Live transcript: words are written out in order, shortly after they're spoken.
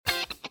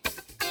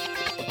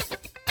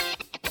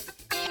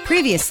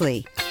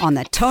Previously on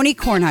the Tony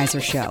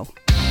Kornheiser Show.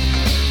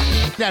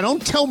 Now,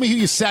 don't tell me who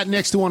you sat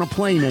next to on a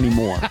plane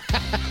anymore.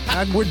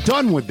 We're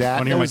done with that.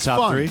 Want to hear my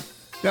top three?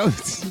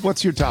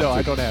 What's your top three? No,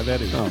 I don't have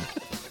any.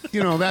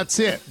 Oh. That's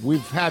it.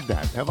 We've had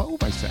that. Who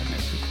have I sat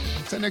next to?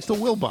 I sat next to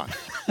Wilbon.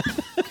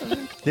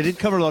 They did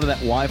cover a lot of that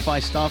Wi-Fi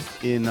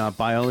stuff in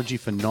biology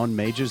for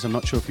non-majors. I'm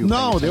not sure if you.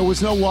 No, there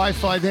was no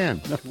Wi-Fi then.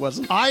 No, it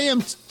wasn't. I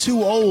am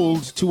too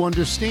old to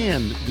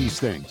understand these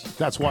things.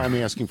 That's why I'm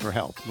asking for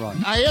help. Right.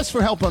 I ask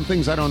for help on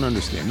things I don't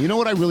understand. You know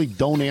what I really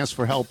don't ask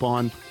for help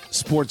on?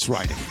 Sports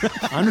writing.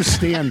 I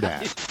understand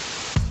that.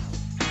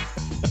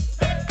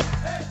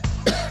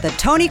 The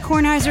Tony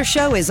Kornheiser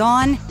Show is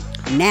on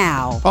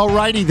now. All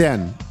righty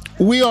then.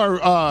 We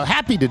are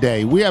happy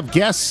today. We have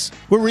guests.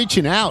 We're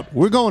reaching out.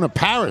 We're going to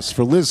Paris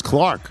for Liz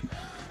Clark.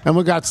 And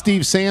we got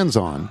Steve Sands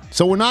on.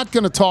 So we're not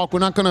going to talk. We're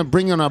not going to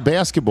bring in our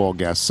basketball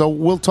guests. So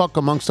we'll talk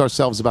amongst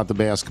ourselves about the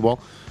basketball.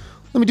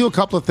 Let me do a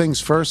couple of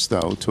things first,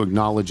 though, to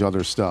acknowledge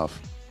other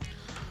stuff.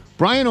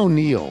 Brian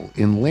O'Neill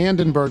in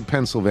Landenberg,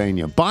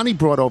 Pennsylvania. Bonnie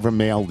brought over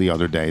mail the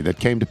other day that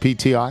came to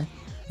PTI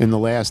in the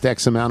last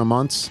X amount of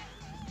months.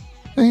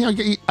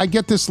 And I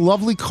get this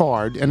lovely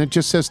card, and it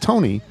just says,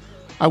 Tony,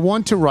 I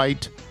want to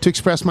write to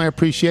express my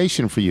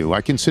appreciation for you. I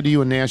consider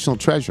you a national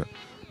treasure.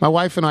 My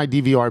wife and I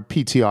DVR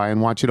PTI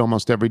and watch it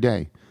almost every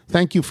day.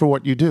 Thank you for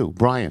what you do.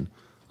 Brian.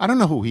 I don't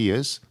know who he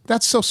is.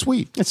 That's so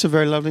sweet. It's a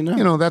very lovely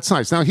note. That's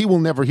nice. Now, he will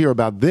never hear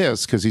about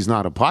this because he's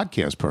not a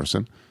podcast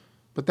person,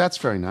 but that's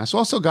very nice.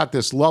 Also got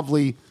this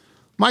lovely...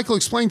 Michael,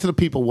 explain to the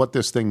people what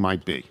this thing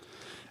might be.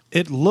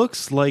 It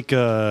looks like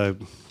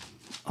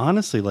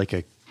honestly, like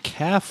a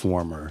calf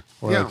warmer.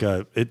 Or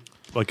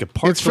like a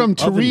part. It's from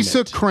oven Teresa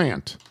mitt.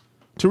 Krant.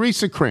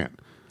 Teresa Krant.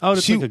 Oh,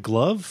 it's like a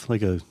glove?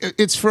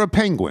 It's for a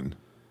penguin.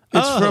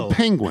 It's for a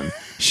penguin.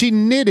 She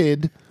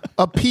knitted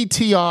a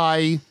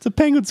PTI It's a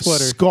penguin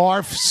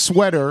sweater.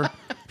 sweater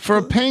for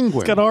a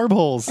penguin. It's got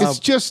armholes. It's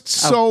just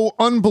so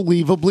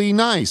unbelievably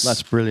nice.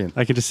 That's brilliant.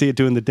 I can just see it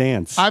doing the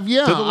dance. I've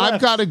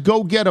got to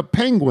go get a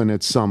penguin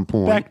at some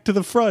point. Back to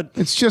the front.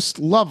 It's just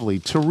lovely.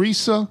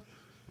 Teresa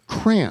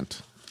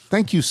Krant.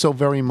 Thank you so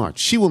very much.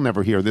 She will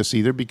never hear this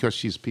either because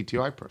she's a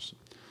PTI person.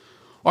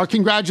 Our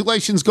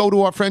congratulations go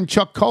to our friend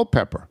Chuck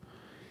Culpepper.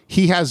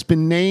 He has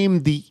been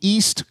named the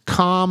East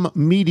Com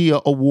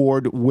Media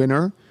Award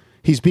winner.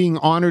 He's being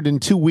honored in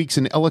 2 weeks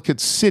in Ellicott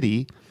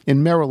City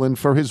in Maryland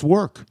for his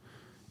work.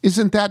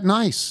 Isn't that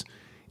nice?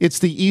 It's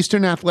the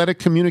Eastern Athletic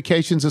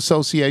Communications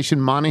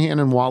Association Monahan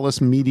and Wallace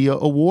Media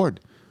Award.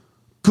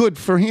 Good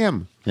for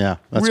him. Yeah,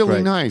 that's really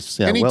great. nice.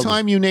 Yeah,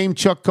 Anytime you name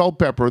Chuck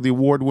Culpepper the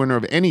award winner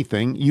of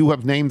anything, you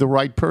have named the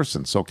right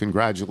person. So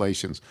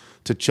congratulations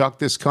to Chuck.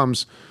 This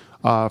comes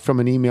from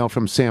an email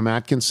from Sam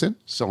Atkinson,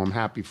 so I'm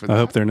happy for that. I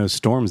hope there are no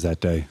storms that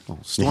day.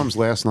 Storms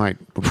last night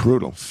were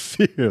brutal.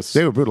 Fierce.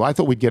 They were brutal. I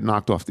thought we'd get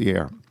knocked off the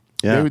air.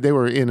 Yeah. They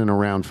were in and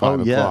around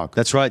 5 o'clock. Yeah,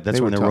 that's right.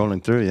 That's when they're tough.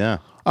 rolling through, yeah.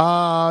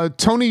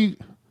 Tony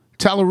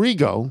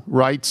Tallarigo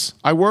writes,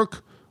 I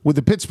work with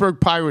the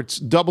Pittsburgh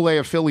Pirates AA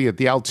affiliate,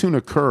 the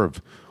Altoona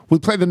Curve. We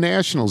play the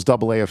Nationals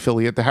AA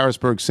affiliate, the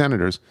Harrisburg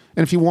Senators.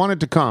 And if you wanted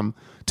to come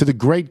to the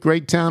great,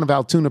 great town of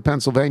Altoona,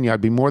 Pennsylvania,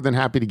 I'd be more than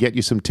happy to get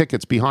you some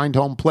tickets behind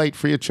home plate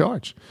free of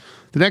charge.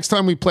 The next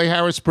time we play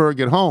Harrisburg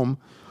at home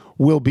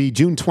will be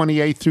June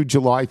 28th through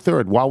July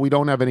 3rd. While we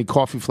don't have any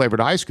coffee-flavored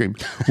ice cream,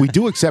 we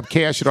do accept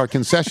cash at our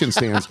concession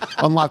stands,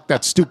 unlike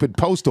that stupid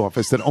post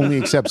office that only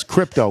accepts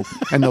crypto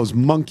and those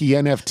monkey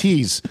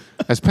NFTs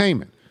as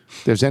payment.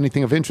 If there's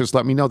anything of interest,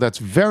 let me know. That's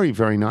very,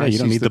 very nice. Yeah, you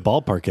don't need the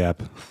ballpark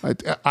app.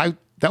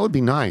 That would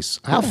be nice.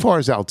 How far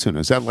is Altoona?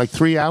 Is that like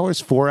 3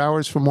 hours, 4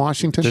 hours from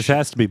Washington? This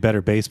has to be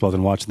better baseball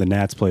than watching the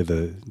Nats play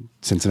the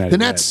Cincinnati The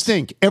Nats Reds.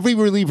 stink. Every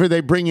reliever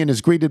they bring in is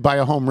greeted by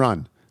a home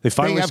run. They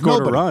finally have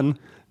scored nobody. a run.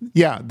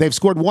 Yeah, they've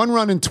scored one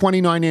run in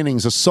 29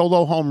 innings, a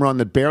solo home run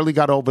that barely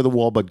got over the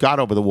wall, but got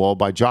over the wall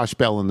by Josh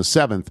Bell in the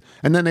 7th.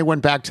 And then they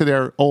went back to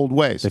their old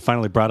ways. They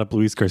finally brought up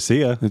Luis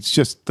Garcia. It's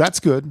just,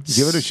 that's good.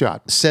 Give it a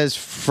shot. Says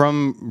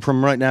from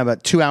right now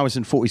about 2 hours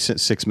and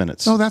 46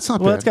 minutes. Oh, that's not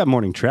Well, bad. that's got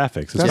morning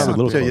traffic, so it's That's probably a not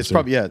little bad. closer. It's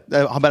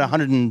probably, about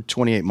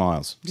 128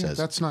 miles, it Yeah, says.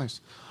 that's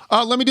nice.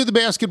 Let me do the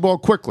basketball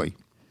quickly.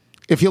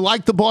 If you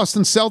like the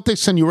Boston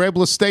Celtics and you were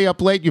able to stay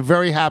up late, you're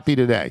very happy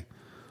today.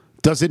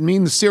 Does it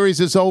mean the series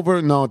is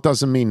over? No, it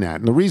doesn't mean that.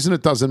 And the reason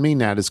it doesn't mean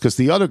that is because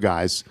the other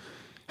guys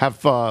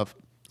have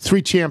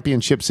 3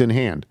 championships in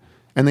hand,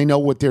 and they know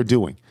what they're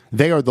doing.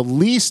 They are the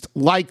least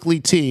likely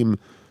team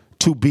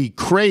to be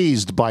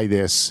crazed by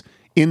this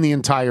in the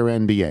entire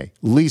NBA.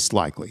 Least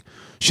likely.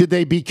 Should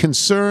they be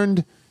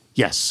concerned?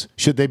 Yes.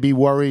 Should they be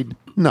worried?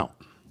 No.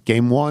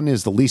 Game 1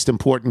 is the least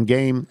important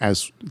game.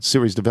 As the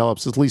series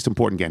develops, it's the least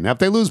important game. Now, if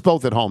they lose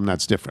both at home,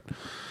 that's different.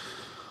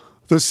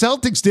 The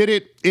Celtics did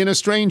it in a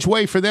strange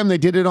way for them. They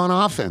did it on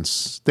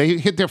offense. They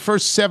hit their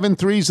first 7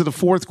 threes of the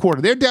fourth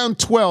quarter. They're down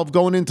 12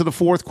 going into the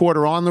fourth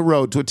quarter on the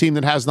road to a team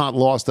that has not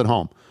lost at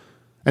home.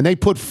 And they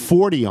put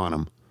 40 on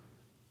them.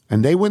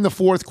 And they win the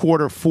fourth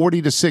quarter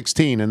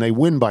 40-16, and they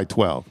win by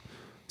 12.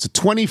 It's a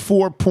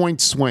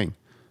 24-point swing.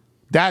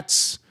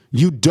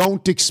 You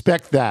don't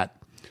expect that.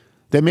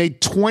 They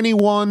made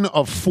 21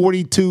 of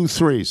 42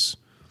 threes.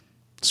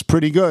 It's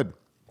pretty good.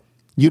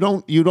 You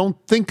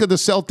don't think of the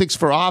Celtics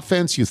for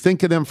offense. You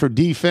think of them for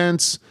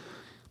defense.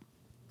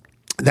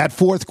 That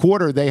fourth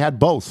quarter, they had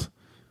both.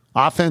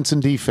 Offense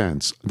and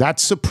defense. That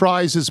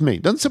surprises me.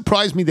 Doesn't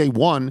surprise me they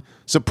won.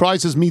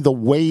 Surprises me the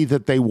way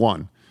that they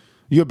won.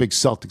 You're a big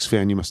Celtics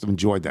fan. You must have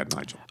enjoyed that,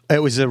 Nigel.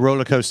 It was a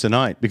roller coaster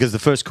night because the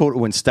first quarter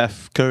when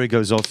Steph Curry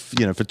goes off,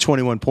 for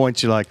 21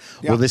 points, you're like,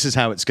 well, this is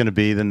how it's going to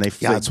be. Then they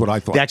flip. Yeah, that's what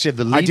I thought. They actually have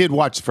the lead. I did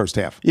watch the first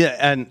half. Yeah,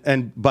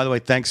 and by the way,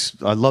 thanks.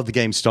 I love the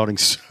game starting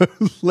so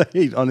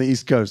late on the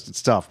East Coast.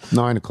 It's tough.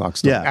 9 o'clock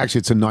start. Yeah. Actually,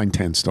 it's a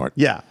 9:10 start.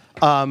 Yeah.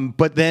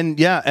 But then,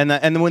 and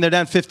then when they're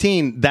down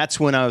 15, that's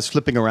when I was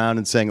flipping around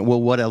and saying,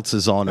 well, what else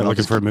is on? And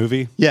looking for a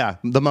movie? Yeah,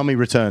 The Mummy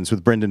Returns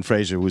with Brendan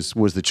Fraser was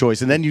the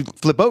choice. And then you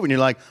flip over and you're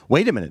like,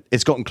 wait a minute,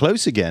 it's gotten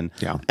close again.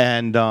 Yeah.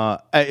 And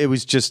it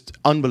was just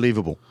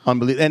unbelievable.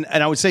 And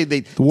I would say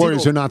the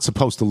Warriors are not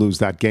supposed to lose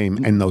that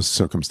game in those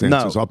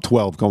circumstances. No. Up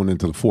 12 going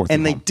into the fourth.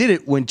 And they did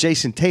it when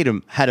Jason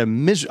Tatum had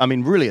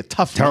really a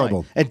tough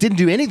Terrible. night. And didn't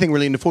do anything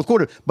really in the fourth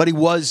quarter, but he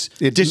was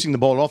dishing the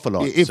ball off a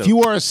lot. If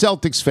you are a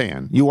Celtics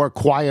fan, you are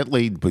quietly,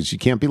 because you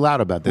can't be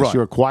loud about this, Right.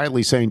 you're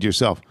quietly saying to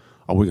yourself,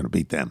 oh, we're going to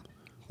beat them.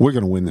 We're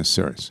going to win this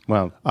series.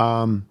 Well,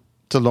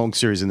 it's a long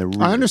series and they're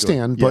really I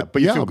understand, good.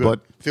 but you feel good.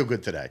 but feel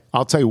good today.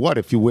 I'll tell you what,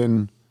 if you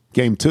win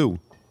game 2,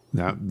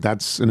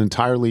 that's an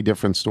entirely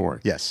different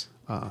story. Yes.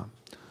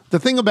 The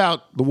thing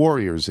about the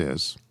Warriors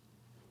is,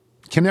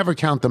 can never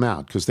count them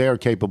out because they are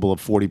capable of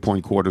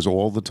 40-point quarters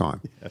all the time.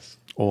 Yes.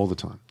 All the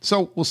time.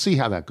 So we'll see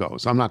how that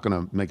goes. I'm not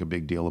going to make a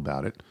big deal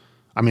about it.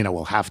 I mean, I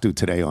will have to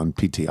today on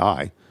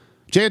PTI.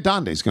 Jay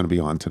Adonde is going to be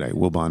on today.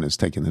 Wilbon is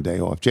taking the day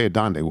off. Jay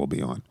Adonde will be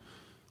on.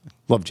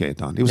 Love Jay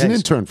Adonde. He was an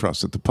intern for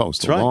us at the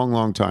Post a long,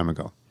 long time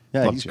ago.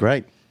 Yeah, Love he's Jay.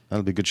 great.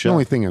 That'll be a good show. The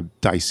only thing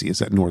dicey is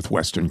that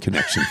Northwestern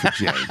connection for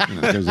Jay.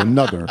 There's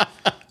another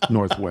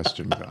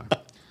Northwestern guy.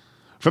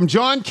 From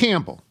John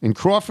Campbell in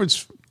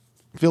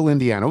Crawfordsville,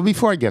 Indiana. Well,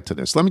 before I get to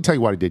this, let me tell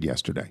you what I did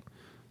yesterday.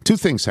 2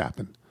 things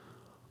happened.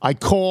 I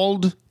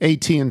called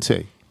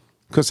AT&T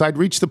because I'd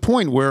reached the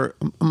point where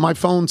my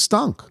phone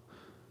stunk.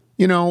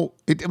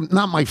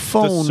 Not my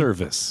phone.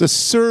 The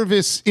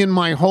service in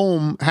my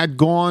home had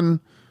gone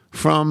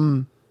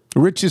from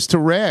riches to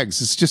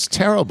rags. It's just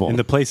terrible. In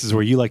the places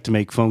where you like to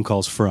make phone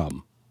calls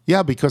from.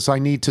 Yeah, because I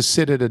need to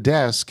sit at a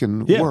desk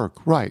and work.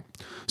 Right.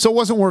 So it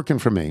wasn't working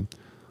for me.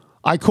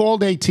 I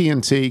called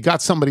AT&T,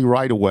 got somebody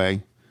right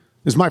away.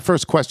 This is my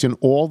first question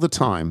all the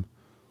time.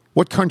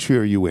 What country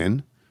are you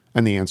in?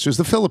 And the answer is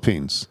the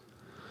Philippines.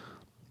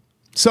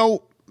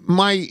 So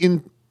my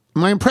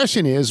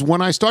impression is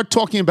when I start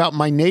talking about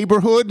my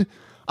neighborhood,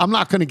 I'm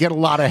not going to get a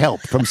lot of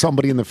help from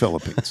somebody in the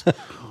Philippines.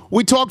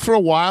 We talked for a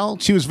while.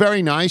 She was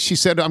very nice. She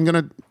said, I'm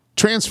going to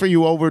transfer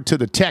you over to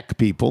the tech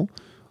people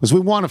because we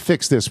want to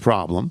fix this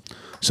problem.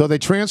 So they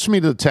transfer me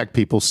to the tech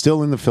people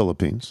still in the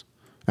Philippines.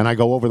 And I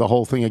go over the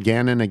whole thing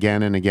again and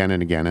again and again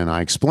and again. And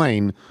I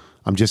explain,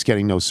 I'm just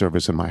getting no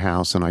service in my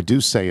house. And I do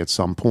say at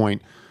some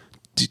point,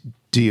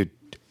 do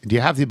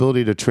you have the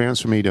ability to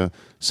transfer me to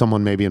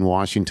someone maybe in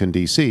Washington,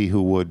 D.C.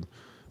 who would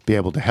be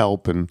able to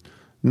help? And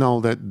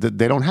no, that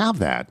they don't have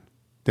that.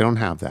 They don't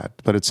have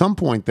that. But at some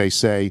point they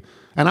say,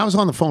 and I was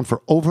on the phone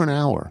for over an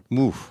hour.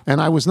 Oof.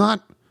 And I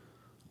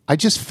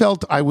just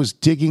felt I was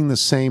digging the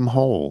same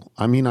hole.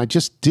 I mean, I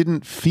just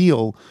didn't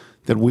feel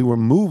that we were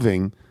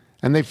moving.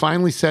 And they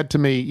finally said to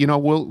me,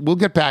 we'll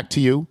get back to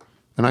you.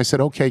 And I said,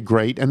 okay,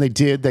 great. And they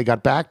did. They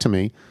got back to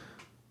me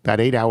about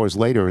 8 hours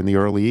later in the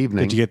early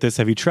evening. Did you get this?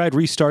 Have you tried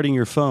restarting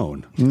your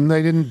phone?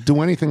 They didn't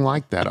do anything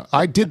like that.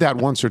 I did that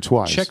once or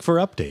twice. Check for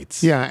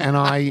updates. Yeah,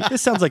 and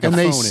This sounds like a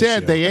phone phone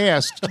issue. They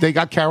asked, they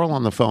got Carol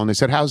on the phone. They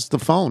said, how's the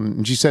phone?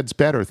 And she said, it's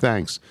better,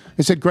 thanks.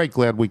 They said, great,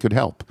 glad we could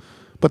help.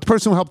 But the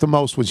person who helped the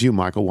most was you,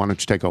 Michael. Why don't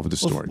you take over the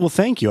story? Well,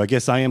 thank you. I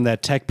guess I am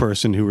that tech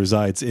person who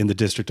resides in the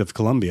District of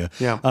Columbia.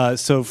 Yeah.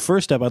 So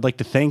first up, I'd like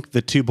to thank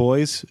the 2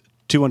 boys,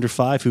 2 under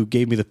 5, who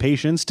gave me the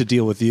patience to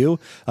deal with you.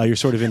 You're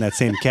sort of in that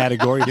same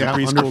category of the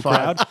preschool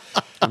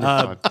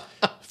crowd.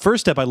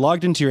 First up, I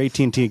logged into your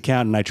AT&T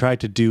account and I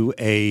tried to do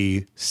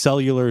a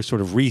cellular sort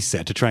of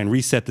reset to try and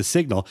reset the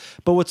signal.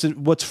 But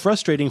what's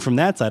frustrating from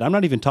that side, I'm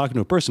not even talking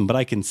to a person, but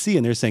I can see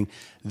and they're saying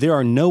there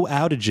are no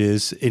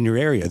outages in your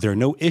area. There are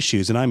no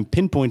issues. And I'm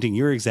pinpointing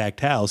your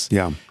exact house.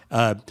 Yeah.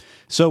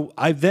 So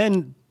I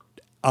then,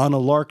 on a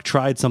lark,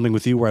 tried something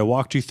with you where I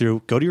walked you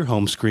through, go to your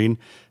home screen,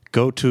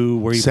 go to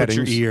where you Settings.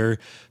 put your ear,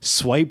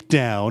 swipe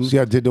down.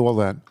 Yeah, I did all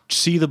that.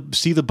 See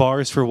the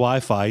bars for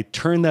Wi-Fi,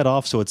 turn that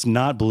off so it's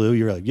not blue.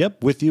 You're like,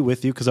 yep, with you,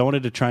 because I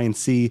wanted to try and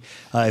see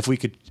if we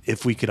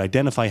could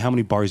identify how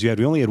many bars you had.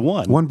 We only had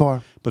one. One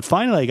bar. But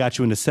finally I got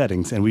you into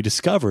settings and we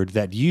discovered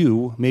that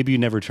maybe you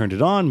never turned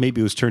it on, maybe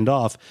it was turned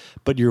off,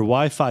 but your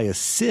Wi-Fi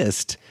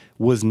assist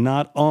was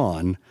not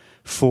on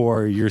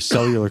for your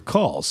cellular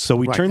calls. So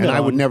we turned that on. I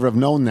would never have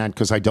known that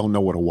because I don't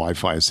know what a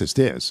Wi-Fi assist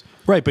is.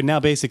 Right, but now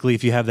basically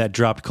if you have that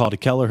dropped call to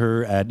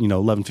Kelleher at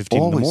 11:15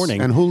 in the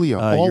morning, and Julio,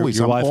 always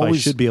your Wi-Fi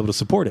should be able to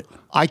support it.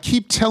 I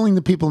keep telling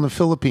the people in the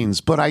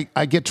Philippines, but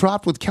I get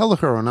dropped with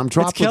Kelleher and I'm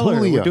dropped with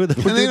Julio.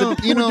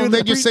 And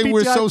they just say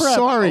we're so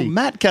sorry. Oh,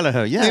 Matt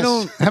Kelleher, yes. They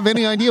don't have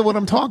any idea what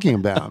I'm talking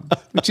about,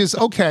 which is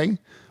okay.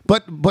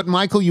 But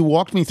Michael, you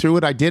walked me through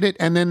it. I did it,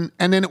 and then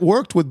it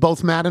worked with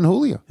both Matt and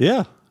Julio.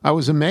 Yeah, I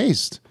was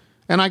amazed.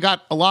 And I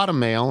got a lot of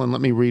mail, and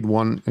let me read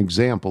one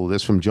example of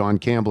this from John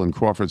Campbell in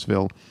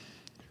Crawfordsville,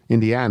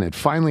 Indiana. It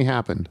finally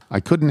happened. I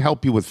couldn't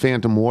help you with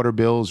phantom water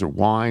bills or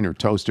wine or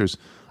toasters.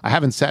 I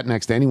haven't sat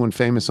next to anyone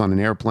famous on an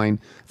airplane.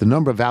 The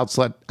number of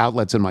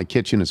outlets in my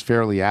kitchen is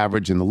fairly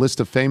average, and the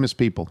list of famous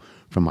people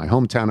from my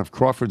hometown of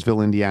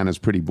Crawfordsville, Indiana is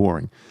pretty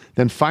boring.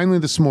 Then finally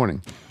this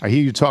morning, I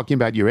hear you talking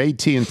about your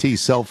AT&T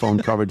cell phone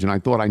coverage, and I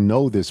thought I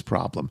know this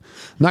problem.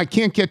 Now, I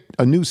can't get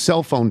a new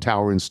cell phone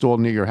tower installed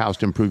near your house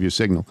to improve your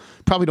signal.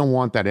 Probably don't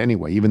want that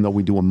anyway, even though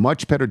we do a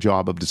much better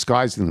job of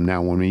disguising them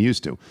now than we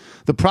used to.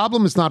 The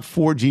problem is not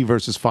 4G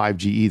versus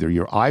 5G either.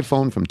 Your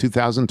iPhone from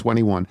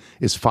 2021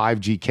 is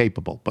 5G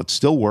capable, but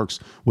still works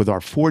with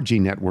our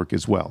 4G network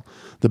as well.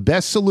 The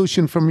best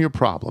solution from your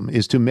problem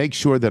is to make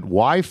sure that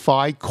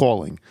Wi-Fi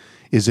calling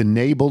is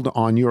enabled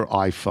on your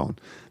iPhone.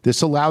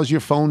 This allows your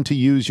phone to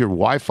use your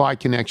Wi-Fi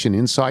connection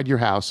inside your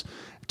house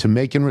to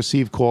make and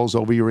receive calls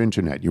over your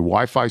internet. Your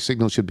Wi-Fi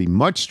signal should be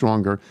much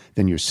stronger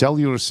than your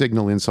cellular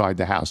signal inside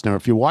the house. Now,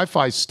 if your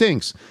Wi-Fi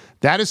stinks,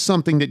 that is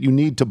something that you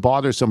need to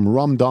bother some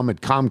rum-dum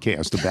at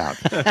Comcast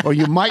about. Or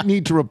you might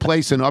need to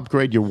replace and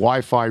upgrade your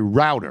Wi-Fi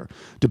router,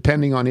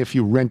 depending on if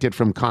you rent it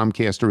from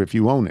Comcast or if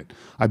you own it.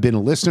 I've been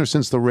a listener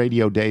since the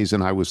radio days,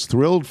 and I was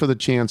thrilled for the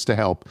chance to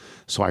help.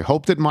 So I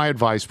hope that my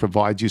advice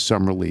provides you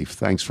some relief.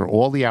 Thanks for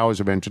all the hours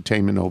of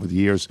entertainment over the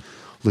years.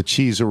 La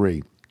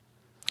Cheeserie.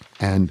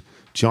 And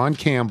John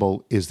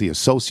Campbell is the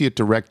Associate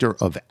Director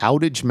of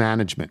Outage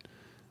Management,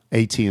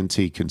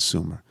 AT&T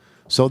Consumer.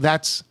 So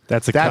that's a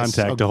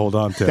contact to hold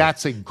on to.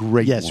 That's a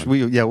great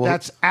one.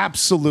 That's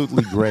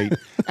absolutely great.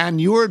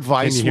 And your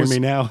advice Can you hear me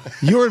now?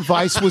 Your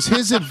advice was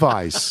his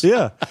advice.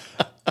 Yeah.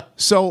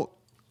 So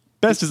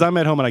best is I'm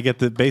at home and I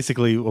get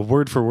basically a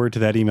word for word to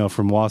that email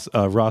from Ross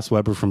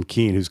Weber from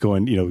Keene, who's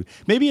going,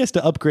 maybe he has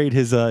to upgrade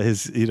his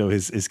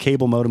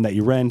cable modem that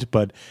you rent,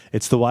 but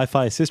it's the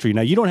Wi-Fi assist.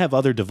 Now you don't have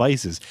other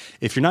devices.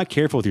 If you're not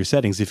careful with your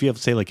settings, if you have,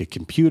 say, like a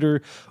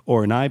computer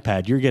or an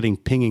iPad, you're getting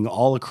pinging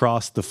all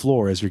across the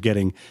floor as you're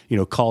getting,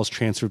 calls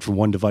transferred from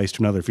one device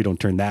to another if you don't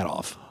turn that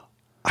off.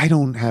 I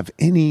don't have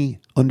any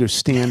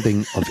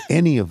understanding of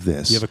any of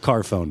this. You have a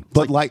car phone.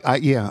 But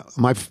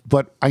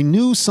but I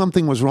knew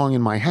something was wrong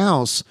in my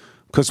house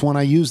because when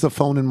I used the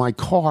phone in my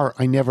car,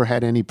 I never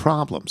had any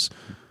problems.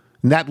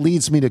 And that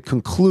leads me to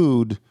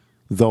conclude,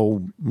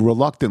 though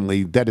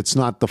reluctantly, that it's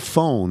not the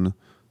phone,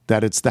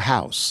 that it's the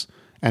house.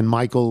 And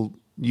Michael,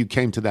 you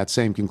came to that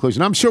same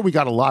conclusion. I'm sure we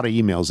got a lot of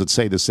emails that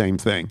say the same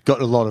thing. Got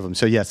a lot of them.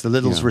 So, yes, the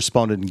Littles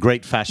responded in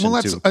great fashion.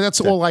 Well,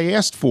 that's all I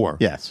asked for.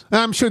 Yes.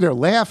 And I'm sure they're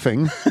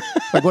laughing,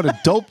 like what a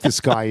dope this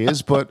guy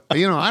is. But, I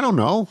don't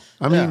know.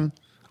 I mean,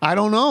 I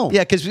don't know.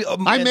 Yeah, because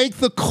I make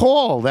the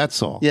call,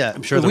 that's all. Yeah.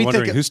 I'm sure they're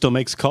wondering who still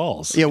makes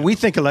calls. Yeah,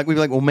 we'd be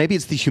like, well, maybe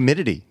it's the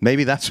humidity.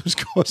 Maybe that's what's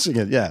causing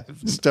it. Yeah,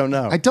 just don't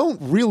know. I don't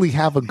really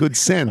have a good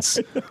sense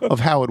of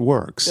how it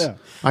works. Yeah.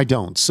 I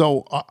don't.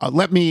 So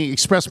let me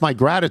express my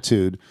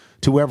gratitude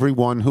to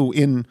everyone who,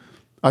 in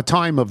a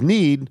time of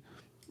need,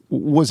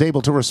 was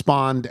able to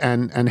respond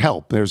and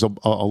help. There's a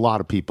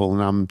lot of people,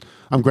 and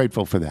I'm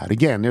grateful for that.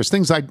 Again, there's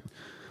things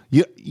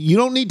you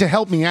don't need to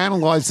help me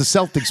analyze the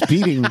Celtics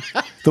beating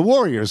the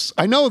Warriors.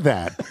 I know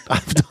that.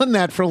 I've done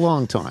that for a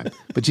long time.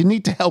 But you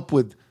need to help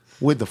with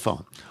the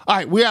phone. All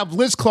right, we have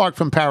Liz Clark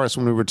from Paris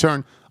when we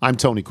return. I'm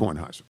Tony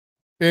Kornheiser.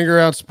 Being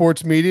around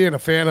sports media and a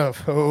fan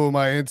of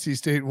my NC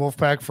State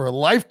Wolfpack for a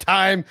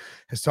lifetime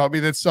has taught me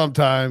that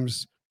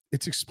sometimes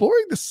it's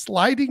exploring the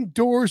sliding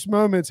doors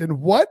moments and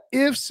what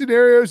if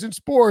scenarios in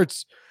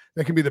sports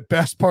that can be the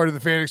best part of the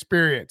fan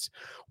experience.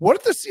 What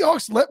if the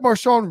Seahawks let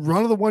Marshawn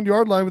run to the 1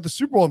 yard line with the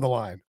Super Bowl on the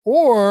line?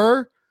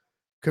 Or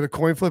could a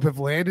coin flip have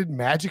landed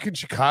Magic in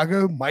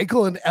Chicago,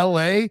 Michael in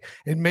LA,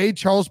 and made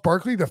Charles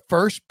Barkley the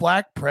first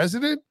black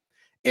president?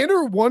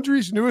 Enter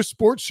Wondery's newest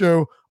sports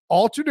show,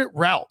 Alternate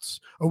Routes,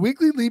 a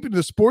weekly leap into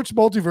the sports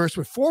multiverse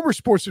with former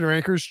SportsCenter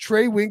anchors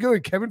Trey Wingo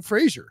and Kevin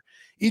Frazier.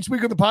 Each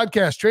week on the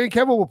podcast, Trey and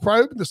Kevin will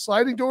pry open the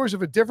sliding doors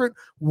of a different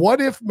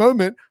what-if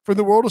moment from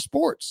the world of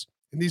sports.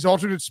 In these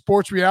alternate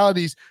sports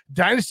realities,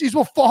 dynasties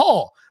will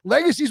fall,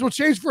 legacies will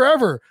change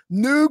forever,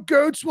 new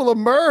GOATs will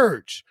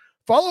emerge.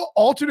 Follow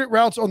Alternate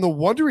Routes on the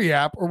Wondery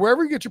app or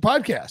wherever you get your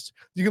podcasts.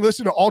 You can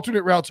listen to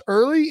Alternate Routes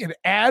early and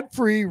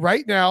ad-free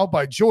right now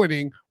by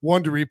joining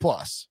Wondery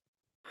Plus.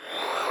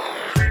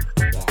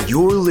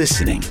 You're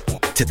listening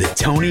to the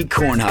Tony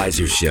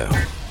Kornheiser Show.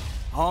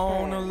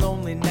 On a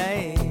lonely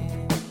night.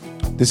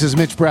 This is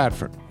Mitch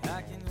Bradford.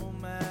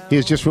 He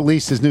has just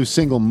released his new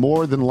single,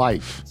 More Than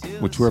Life,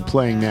 which we're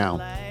playing now,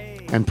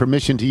 and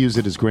permission to use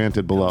it is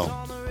granted below.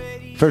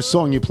 First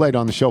song you played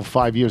on the show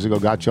 5 years ago,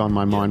 Got You On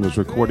My Mind, was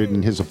recorded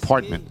in his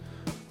apartment.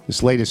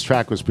 This latest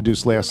track was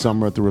produced last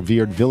summer at the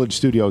revered Village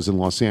Studios in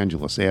Los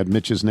Angeles. Add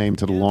Mitch's name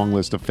to the long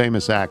list of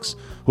famous acts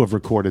who have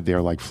recorded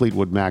there, like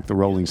Fleetwood Mac, the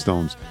Rolling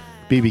Stones,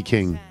 B.B.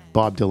 King,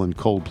 Bob Dylan,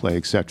 Coldplay,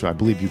 etc. I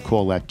believe you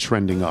call that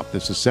trending up.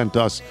 This is sent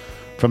us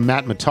from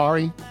Matt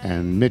Matari,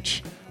 and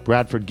Mitch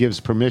Bradford gives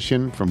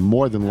permission from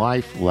More Than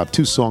Life. We'll have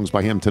 2 songs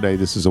by him today.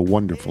 This is a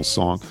wonderful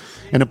song.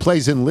 And it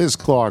plays in Liz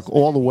Clark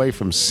all the way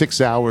from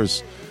 6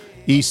 hours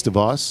east of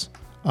us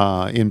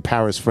in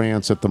Paris,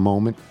 France at the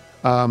moment.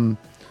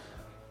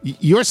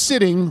 You're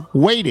sitting,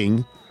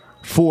 waiting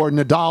for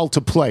Nadal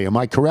to play. Am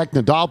I correct?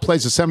 Nadal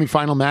plays a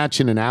semifinal match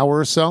in an hour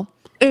or so?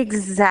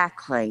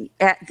 Exactly.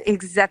 That's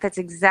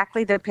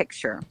exactly the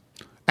picture.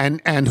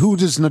 And who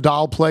does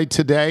Nadal play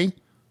today?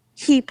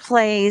 He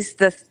plays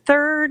the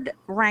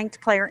 3rd-ranked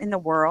player in the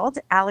world,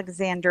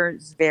 Alexander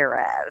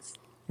Zverev,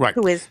 right,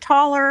 who is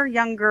taller,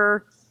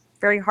 younger,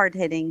 very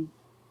hard-hitting,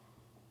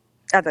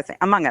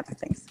 among other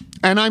things.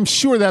 And I'm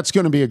sure that's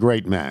going to be a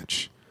great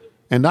match.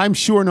 And I'm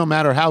sure no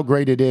matter how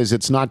great it is,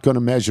 it's not going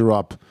to measure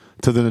up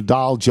to the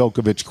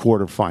Nadal-Djokovic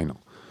quarterfinal.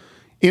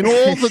 In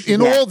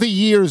all the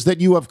years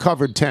that you have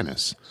covered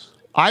tennis,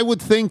 I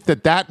would think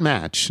that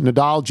match,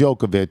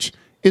 Nadal-Djokovic,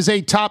 is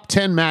a top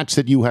 10 match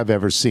that you have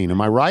ever seen. Am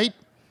I right?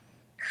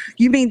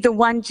 You mean the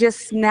one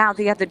just now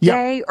the other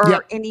day,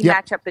 or any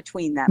matchup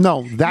between them?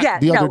 No, the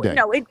other day.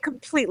 No, it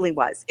completely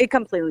was.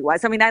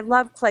 I mean, I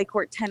love clay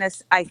court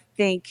tennis. I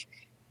think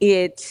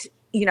it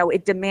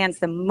demands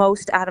the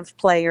most out of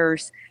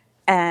players.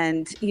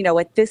 And,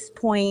 at this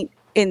point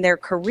in their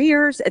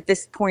careers, at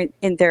this point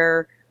in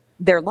their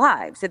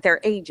lives, at their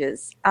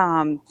ages,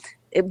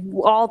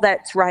 all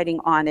that's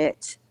riding on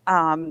it,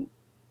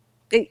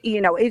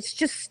 it's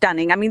just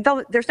stunning. I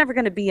memean, there's never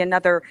going to be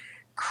another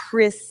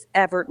Chris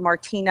Evert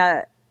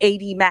Martina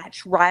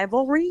 80-match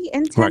rivalry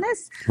in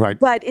tennis. Right.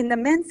 But in the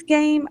men's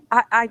game,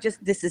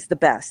 this is the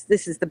best.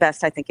 This is the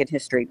best, I think, in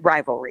history,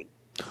 rivalry.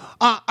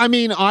 I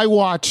mean, I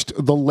watched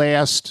the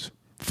last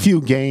few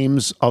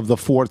games of the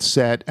 4th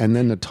set and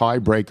then the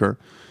tiebreaker.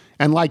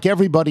 And like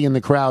everybody in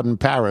the crowd in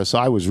Paris,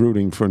 I was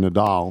rooting for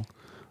Nadal.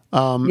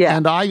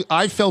 And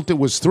I felt it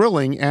was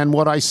thrilling. And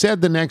what I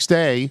said the next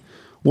day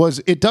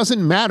was, it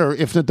doesn't matter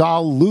if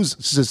Nadal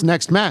loses his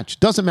next match.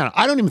 Doesn't matter.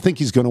 I don't even think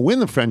he's going to win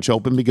the French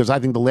Open, because I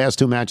think the last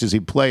 2 matches he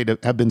played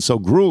have been so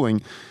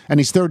grueling. And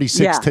he's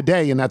 36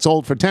 today, and that's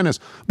old for tennis.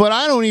 But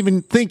I don't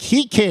even think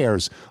he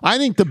cares. I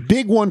think the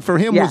big one for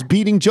him was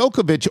beating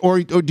Djokovic.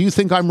 Or do you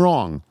think I'm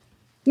wrong?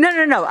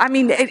 No. I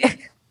mean,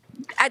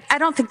 I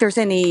don't think there's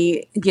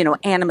any,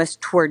 animus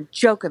toward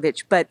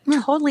Djokovic, but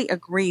totally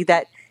agree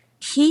that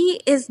he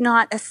is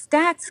not a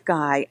stats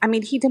guy. I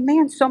mean, he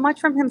demands so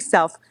much from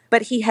himself,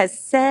 but he has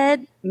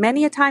said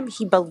many a time,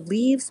 he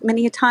believes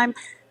many a time,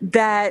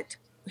 that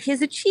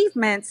his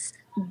achievements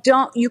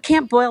you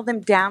can't boil them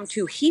down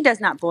to, he does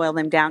not boil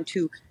them down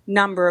to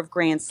number of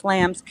Grand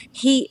Slams.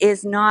 He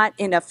is not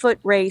in a foot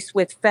race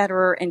with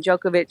Federer and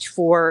Djokovic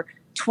for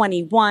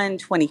 21,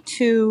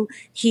 22.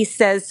 He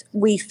says,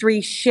 we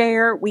 3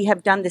 share, we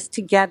have done this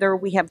together,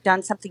 we have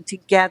done something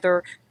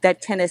together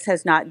that tennis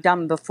has not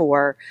done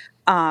before.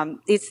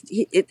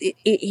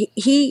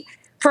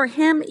 For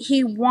him,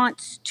 he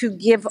wants to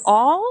give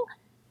all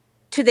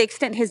to the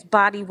extent his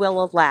body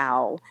will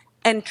allow.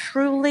 And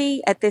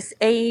truly, at this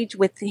age,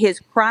 with his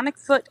chronic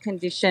foot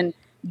condition,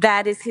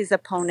 that is his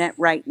opponent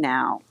right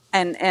now.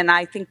 And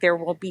I think there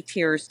will be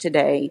tears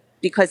today,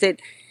 because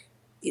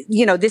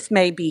this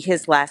may be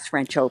his last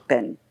French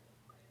Open.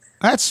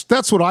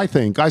 That's what I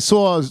think. I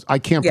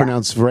can't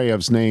pronounce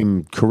Zverev's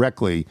name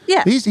correctly.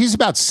 Yeah. He's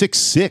about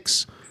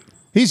 6'6".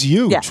 He's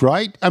huge,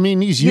 right? I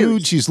mean, he's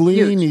huge. He's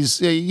lean. He's,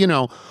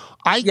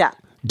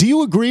 Do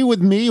you agree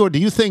with me, or do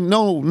you think,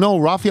 no,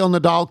 Rafael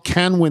Nadal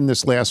can win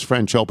this last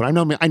French Open?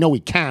 I know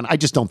he can. I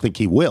just don't think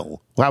he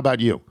will. How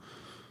about you?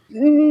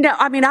 No,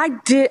 I mean,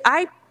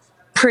 I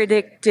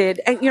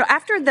predicted,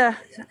 after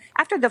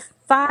the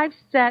 5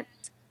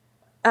 sets,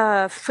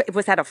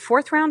 was that a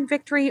 4th round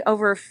victory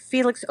over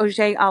Felix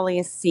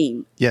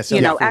Auger-Aliassime? Yes,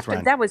 after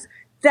round.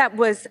 that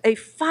was a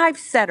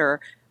 5-setter.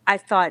 I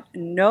thought,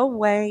 no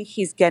way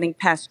he's getting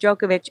past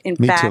Djokovic. In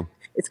fact,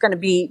 it's going to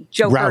be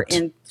Joker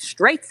in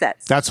straight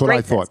sets. That's what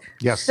I thought.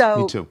 Yes,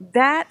 me too.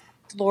 That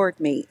floored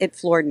me. It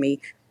floored me.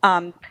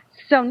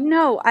 So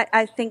no,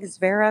 I think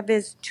Zverev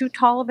is too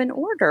tall of an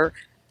order.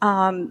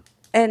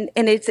 And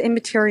it's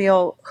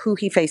immaterial who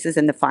he faces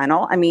in the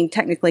final. I mean,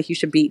 technically he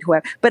should beat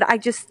whoever, but I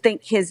just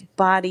think his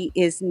body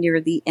is near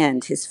the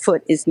end. His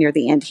foot is near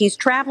the end. He's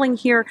traveling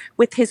here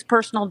with his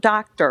personal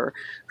doctor,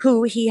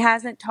 who he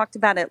hasn't talked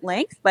about at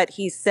length, but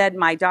he said,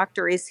 my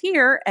doctor is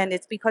here, and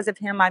it's because of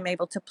him I'm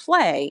able to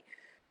play.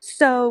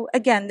 So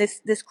again,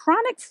 this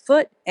chronic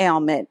foot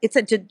ailment, it's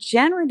a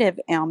degenerative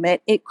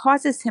ailment. It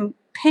causes him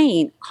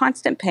pain,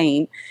 constant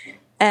pain.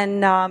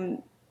 And,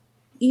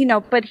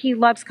 but he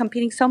loves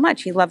competing so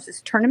much. He loves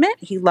this tournament.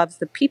 He loves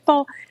the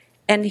people,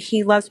 and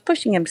he loves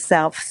pushing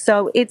himself.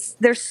 So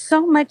there's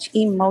so much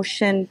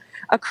emotion,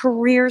 a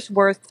career's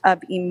worth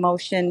of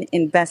emotion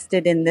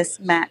invested in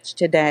this match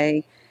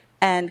today.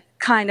 and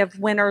kind of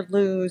win or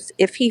lose,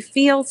 if he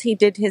feels he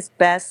did his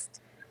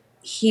best,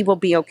 he will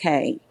be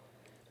okay.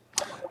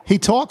 He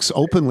talks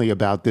openly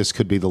about this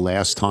could be the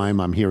last time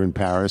I'm here in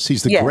Paris.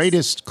 He's the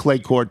greatest clay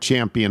court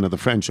champion of the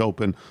French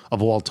Open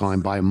of all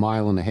time by a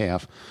mile and a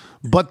half.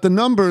 But the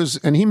numbers,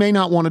 and he may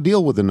not want to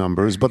deal with the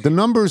numbers, but the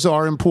numbers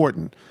are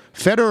important.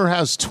 Federer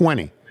has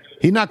 20.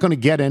 He's not going to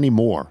get any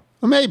more.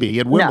 Maybe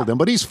at Wimbledon,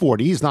 but he's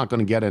 40. He's not going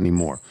to get any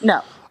more.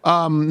 No.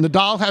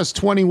 Nadal has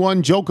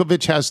 21.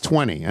 Djokovic has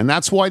 20. And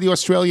that's why the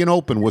Australian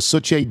Open was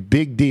such a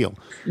big deal.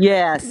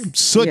 Yes.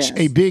 Such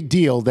a big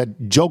deal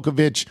that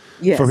Djokovic,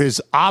 for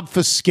his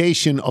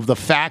obfuscation of the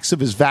facts of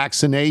his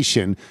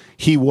vaccination,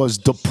 he was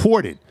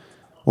deported.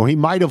 Or he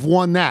might have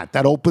won that.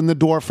 That opened the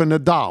door for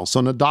Nadal. So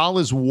Nadal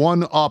is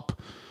one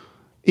up.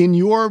 In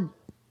your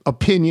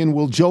opinion,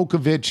 will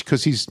Djokovic,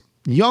 because he's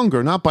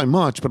younger, not by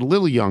much, but a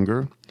little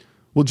younger,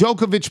 will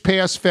Djokovic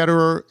pass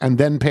Federer and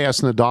then pass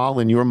Nadal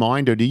in your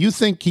mind? Or do you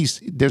think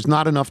there's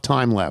not enough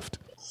time left?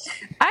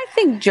 I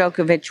think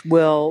Djokovic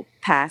will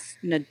pass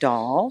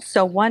Nadal.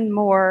 So one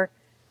more,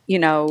 he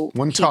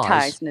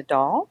ties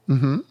Nadal.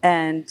 Mm-hmm.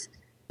 And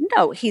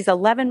no, he's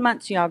 11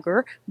 months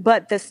younger,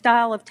 but the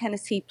style of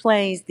tennis he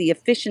plays, the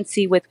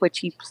efficiency with which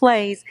he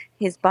plays,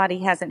 his body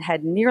hasn't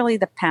had nearly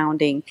the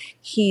pounding.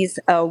 He's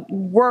a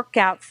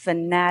workout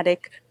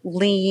fanatic,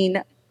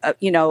 lean,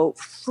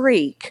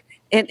 freak.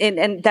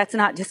 And that's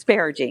not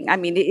disparaging. I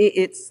mean,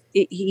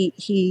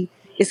 he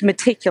is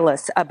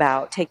meticulous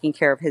about taking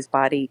care of his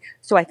body.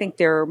 So I think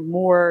there are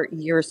more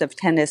years of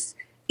tennis,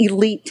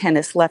 elite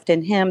tennis, left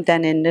in him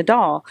than in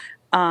Nadal.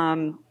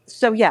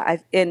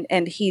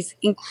 And he's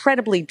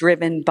incredibly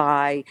driven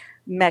by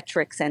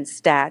metrics and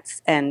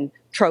stats and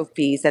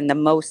trophies and the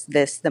most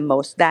this, the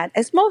most that,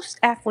 as most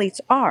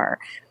athletes are.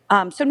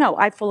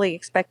 I fully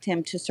expect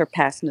him to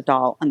surpass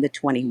Nadal on the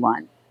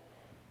 21.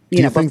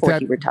 Before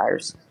he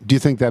retires. Do you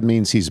think that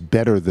means he's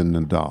better than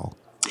Nadal?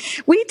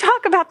 We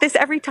talk about this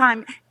every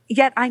time,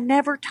 yet I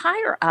never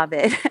tire of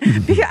it.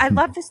 Because I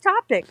love this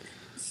topic.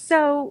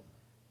 So,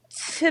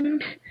 I'm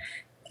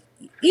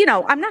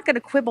not going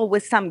to quibble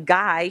with some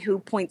guy who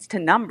points to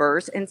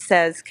numbers and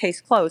says,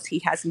 case closed,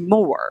 he has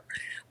more.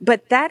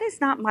 But that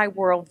is not my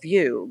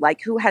worldview.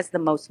 Like, who has the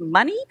most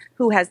money?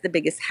 Who has the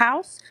biggest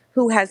house?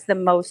 Who has the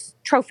most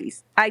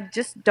trophies? I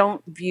just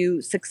don't view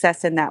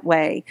success in that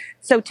way.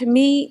 So to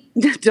me,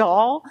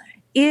 Nadal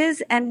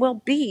is and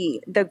will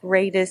be the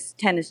greatest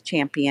tennis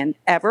champion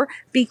ever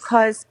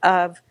because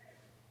of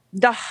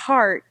the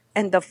heart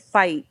and the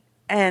fight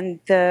and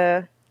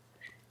the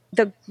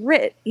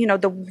grit,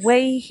 the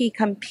way he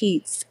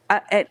competes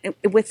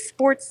with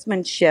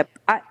sportsmanship.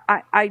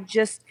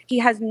 He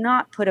has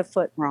not put a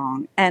foot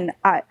wrong. And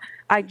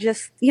I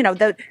just,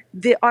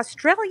 the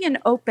Australian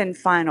Open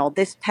final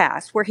this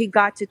past where he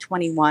got to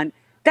 21,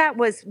 that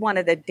was one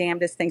of the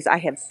damnedest things I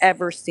have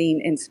ever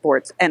seen in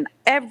sports. And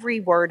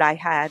every word I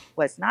had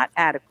was not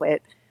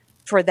adequate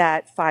for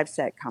that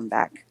 5-set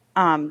comeback.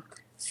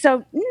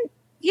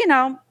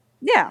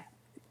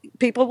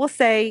 People will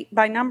say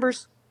by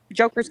numbers,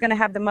 Joker's going to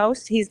have the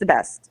most. He's the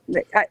best.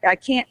 I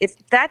can't. If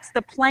that's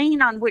the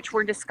plane on which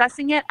we're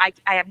discussing it, I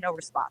have no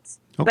response.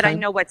 Okay. But I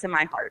know what's in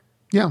my heart.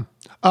 Yeah.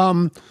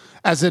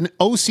 As an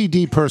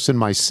OCD person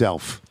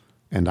myself,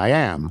 and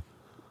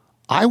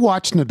I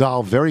watched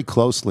Nadal very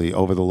closely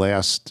over the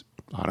last,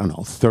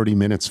 30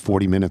 minutes,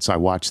 40 minutes. I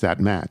watched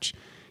that match.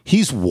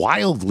 He's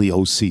wildly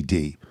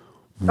OCD.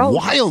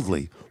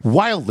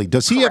 Wildly.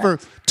 Does he ever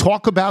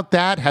talk about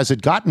that? Has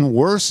it gotten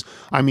worse?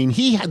 I mean,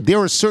 there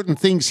are certain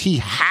things he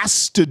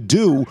has to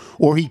do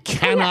or he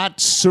cannot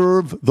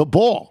serve the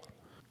ball.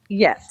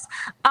 Yes.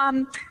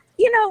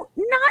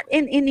 Not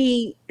in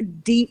any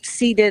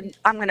deep-seated,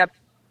 I'm going to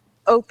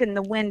open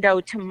the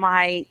window to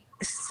my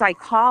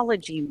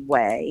psychology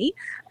way,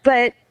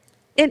 but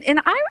I'm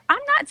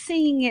not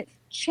seeing it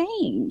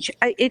change.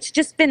 It's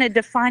just been a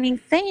defining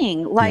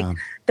thing.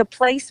 The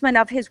placement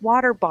of his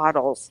water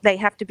bottles, they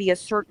have to be a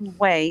certain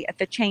way at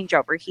the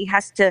changeover. He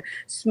has to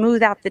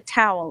smooth out the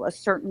towel a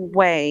certain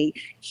way.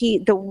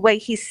 The way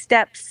he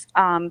steps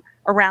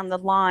around the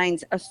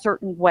lines a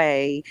certain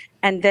way,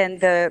 and then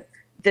the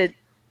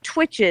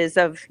twitches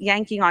of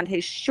yanking on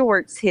his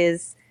shorts,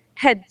 his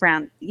head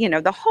brown,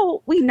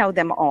 we know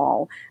them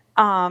all.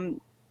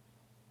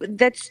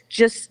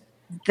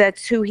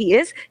 That's who he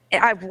is.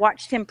 I've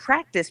watched him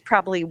practice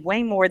probably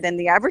way more than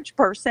the average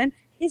person.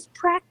 His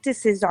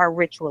practices are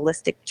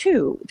ritualistic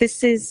too.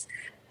 This is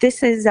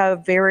a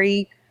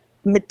very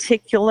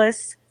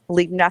meticulous,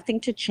 leave nothing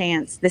to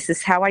chance. This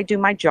is how I do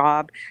my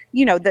job.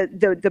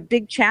 The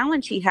big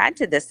challenge he had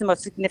to this, the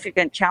most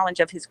significant challenge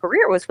of his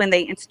career, was when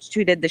they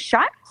instituted the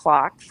shot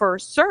clock for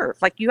serve.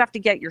 Like, you have to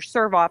get your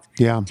serve off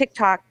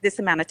TikTok this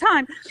amount of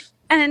time.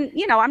 And,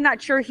 I'm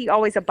not sure he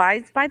always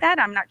abides by that.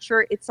 I'm not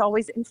sure it's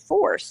always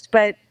enforced,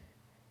 but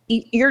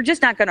you're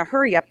just not going to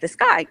hurry up this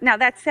guy. Now,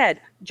 that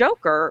said,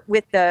 Joker,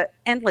 with the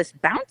endless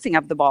bouncing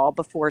of the ball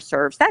before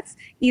serves, that's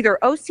either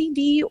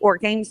OCD or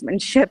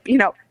gamesmanship.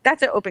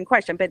 That's an open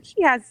question, but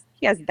he has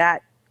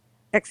that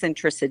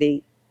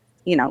eccentricity,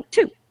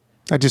 too.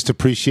 I just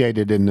appreciate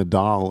it in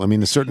Nadal. I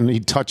mean, he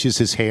touches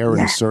his hair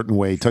in a certain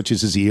way, he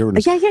touches his ear, and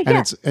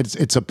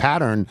it's a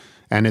pattern,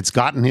 and it's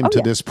gotten him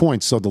to this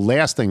point. So the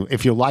last thing,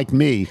 if you're like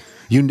me,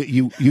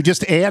 you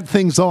just add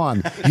things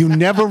on. You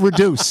never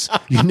reduce.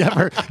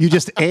 You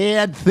just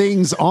add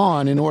things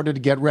on in order to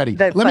get ready.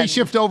 Let me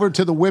shift over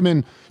to the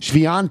women,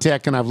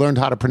 Swiatek, and I've learned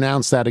how to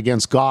pronounce that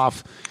against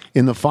Goff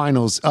in the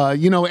finals.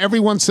 Every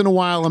once in a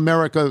while,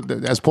 America,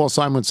 as Paul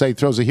Simon would say,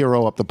 throws a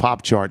hero up the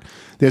pop chart.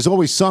 There's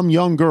always some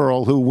young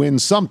girl who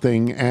wins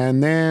something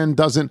and then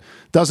doesn't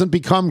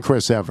become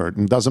Chris Evert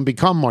and doesn't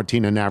become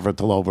Martina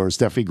Navratilova or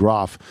Steffi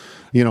Graf,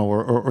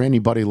 or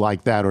anybody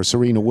like that, or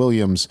Serena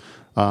Williams.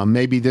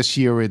 Maybe this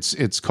year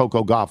it's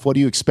Coco Gauff. What do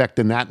you expect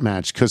in that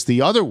match? Because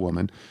the other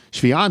woman,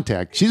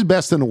 Swiatek, she's the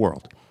best in the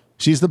world.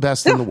 She's the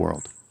best in the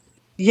world.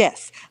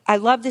 Yes. I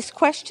love this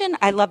question.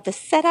 I love the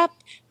setup,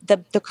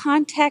 the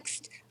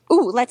context.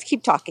 Ooh, let's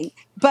keep talking.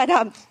 But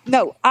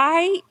no,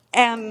 I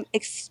am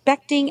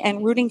expecting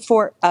and rooting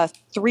for a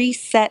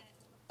 3-set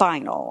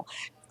final.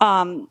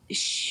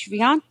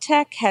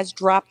 Swiatek has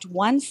dropped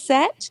one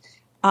set.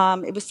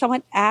 It was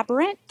somewhat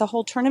aberrant, the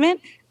whole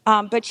tournament.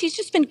 But she's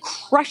just been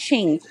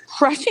crushing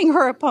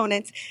her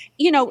opponents,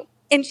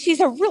 and she's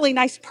a really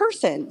nice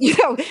person,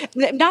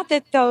 not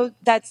that though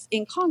that's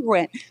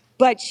incongruent,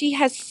 but she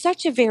has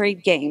such a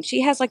varied game.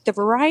 She has like the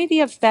variety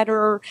of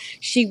Federer.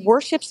 She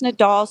worships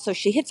Nadal, so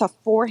she hits a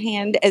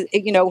forehand,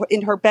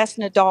 in her best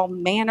Nadal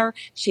manner.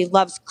 She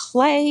loves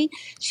clay.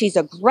 She's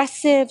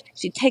aggressive.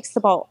 She takes the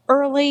ball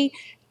early.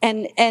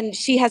 And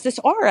she has this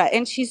aura,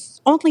 and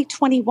she's only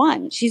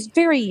 21. She's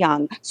very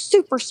young,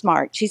 super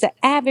smart. She's an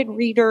avid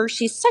reader.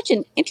 She's such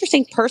an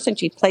interesting person.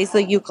 She plays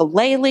the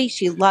ukulele.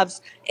 She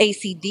loves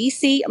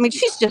AC/DC. I mean,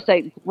 she's just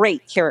a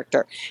great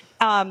character.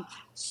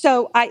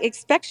 So I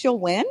expect she'll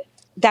win.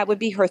 That would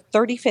be her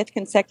 35th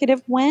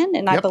consecutive win,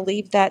 and I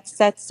believe that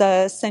sets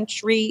a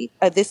century,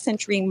 this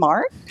century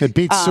mark. It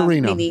beats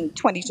Serena, meaning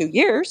 22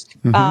 years.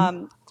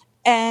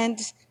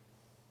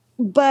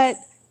 But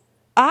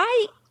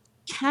I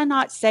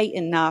cannot say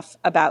enough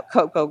about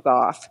Coco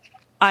Gauff.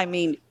 I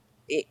mean,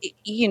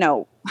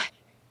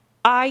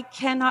 I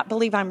cannot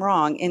believe I'm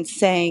wrong in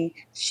saying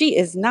she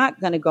is not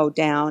going to go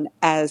down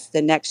as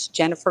the next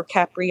Jennifer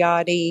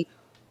Capriati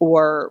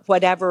or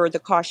whatever the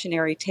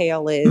cautionary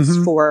tale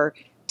is for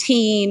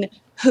teen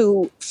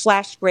who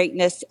flashed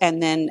greatness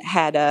and then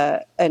had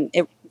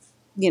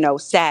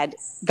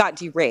got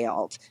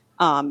derailed.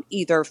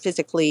 Either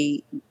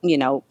physically,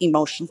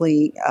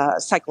 emotionally,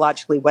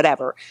 psychologically,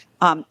 whatever.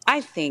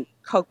 I think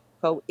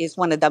Coco is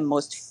one of the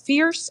most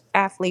fierce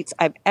athletes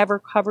I've ever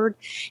covered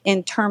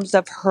in terms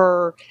of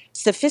her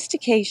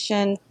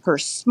sophistication, her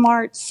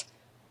smarts,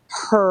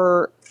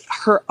 her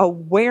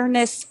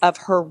awareness of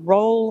her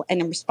role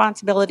and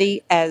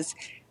responsibility as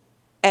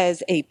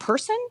a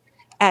person,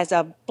 as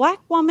a Black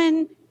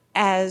woman,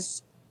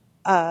 as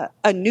a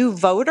new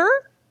voter,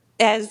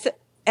 as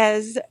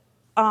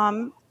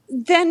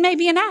then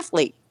maybe an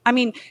athlete. I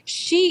mean,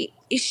 she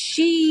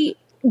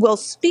will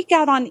speak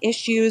out on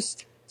issues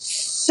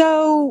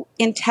so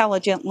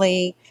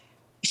intelligently.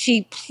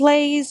 She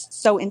plays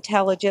so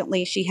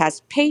intelligently. She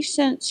has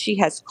patience. She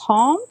has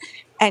calm,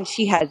 and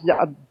she has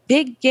a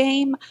big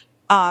game.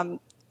 And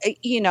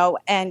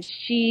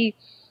she,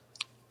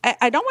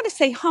 I don't want to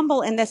say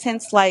humble in the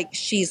sense like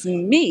she's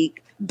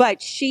meek,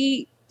 but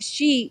she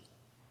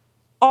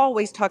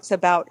always talks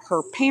about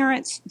her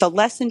parents, the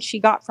lessons she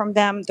got from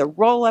them, the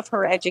role of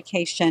her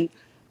education,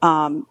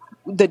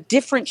 the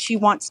difference she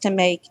wants to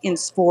make in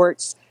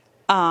sports.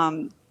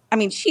 I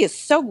mean, she is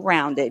so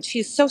grounded.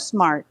 She's so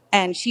smart,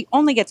 and she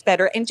only gets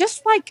better. And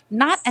just like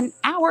not an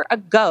hour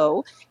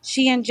ago,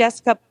 she and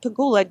Jessica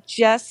Pegula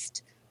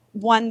just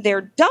won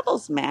their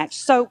doubles match.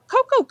 So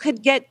Coco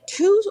could get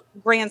 2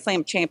 Grand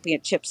Slam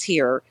championships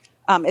here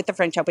at the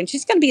French Open.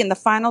 She's going to be in the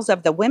finals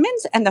of the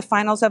women's and the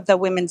finals of the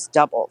women's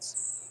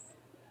doubles.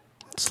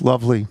 It's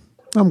lovely.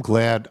 I'm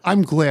glad.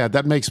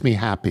 That makes me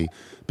happy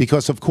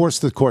because, of course,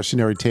 the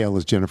cautionary tale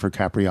is Jennifer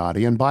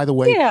Capriati. And by the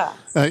way,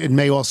 it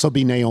may also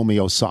be Naomi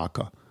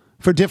Osaka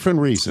for different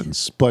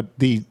reasons, but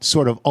the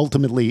sort of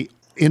ultimately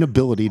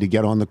inability to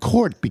get on the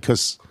court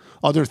because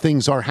other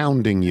things are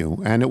hounding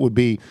you. And it would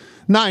be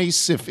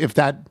nice if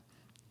that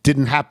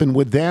didn't happen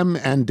with them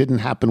and didn't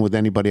happen with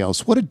anybody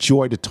else. What a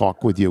joy to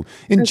talk with you.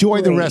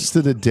 Enjoy the rest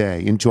of the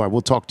day. Enjoy.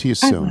 We'll talk to you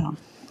soon.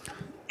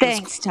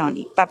 Thanks,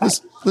 Tony. Bye-bye.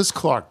 Liz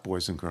Clark,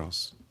 boys and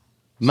girls.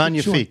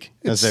 Magnifique,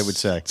 as they would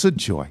say. It's a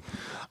joy.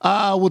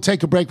 We'll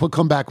take a break. We'll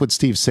come back with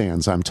Steve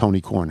Sands. I'm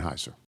Tony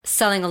Kornheiser.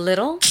 Selling a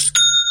little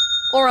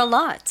or a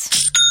lot?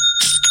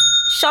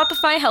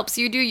 Shopify helps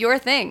you do your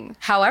thing,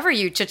 however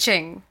you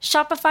cha-ching.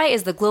 Shopify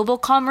is the global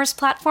commerce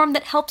platform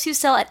that helps you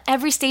sell at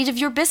every stage of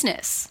your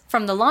business.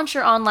 From the launch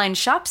your online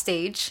shop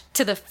stage,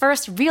 to the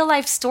first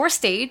real-life store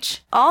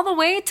stage, all the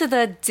way to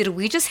the did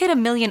we just hit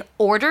 1 million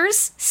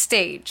orders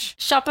stage.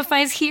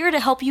 Shopify's here to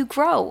help you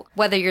grow.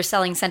 Whether you're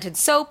selling scented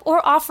soap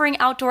or offering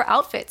outdoor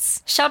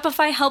outfits,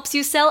 Shopify helps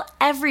you sell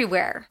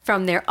everywhere.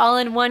 From their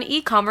all-in-one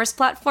e-commerce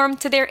platform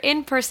to their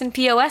in-person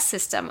POS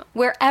system,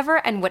 wherever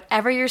and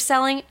whatever you're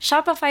selling,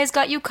 Shopify's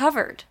got you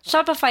covered.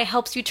 Shopify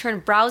helps you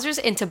turn browsers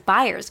into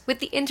buyers with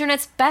the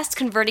internet's best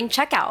converting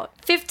checkout,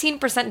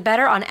 15%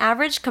 better on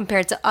average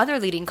compared to other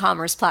leading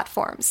commerce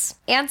platforms.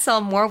 And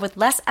sell more with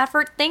less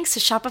effort thanks to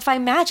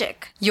Shopify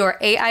Magic, your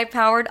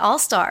AI-powered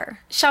all-star.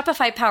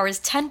 Shopify powers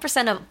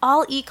 10% of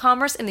all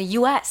e-commerce in the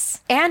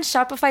U.S. And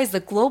Shopify is the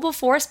global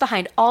force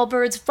behind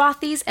Allbirds,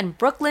 Rothy's, and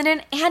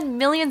Brooklinen, and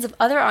millions of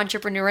other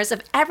entrepreneurs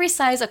of every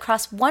size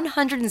across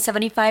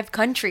 175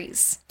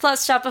 countries.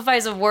 Plus,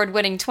 Shopify's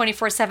award-winning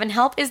 24/7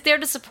 help is there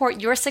to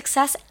support your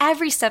success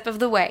every step of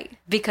the way.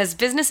 Because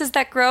businesses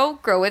that grow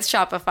with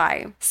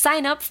Shopify.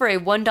 Sign up for a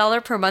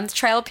 $1 per month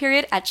trial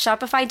period at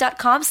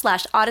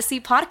shopify.com/Odyssey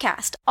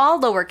Podcast,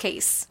 all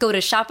lowercase. Go to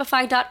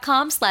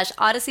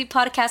shopify.com/Odyssey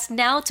Podcast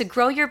now to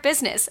grow your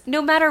business,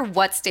 no matter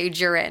what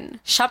stage you're in.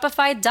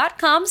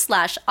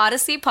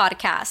 Shopify.com/Odyssey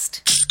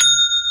Podcast.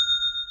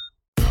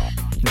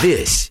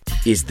 This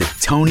is the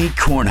Tony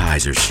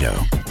Kornheiser Show.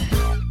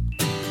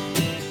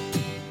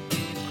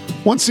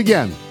 Once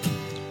again,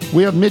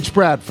 we have Mitch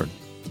Bradford.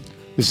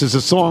 This is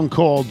a song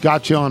called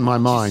Got You on My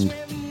Mind.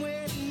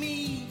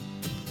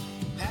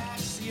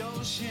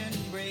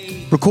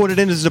 Recorded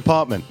in his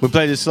apartment. We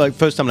played this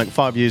first time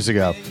 5 years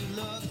ago.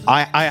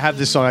 I have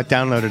this song. I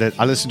downloaded it.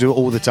 I listen to it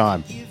all the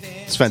time.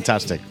 It's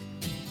fantastic.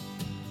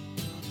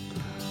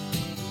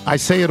 I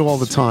say it all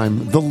the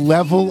time. The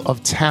level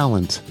of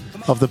talent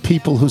of the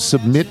people who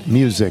submit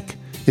music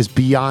is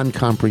beyond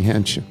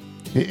comprehension.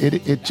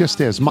 It just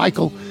is.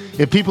 Michael,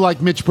 if people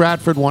like Mitch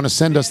Bradford want to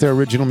send us their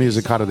original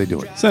music, how do they do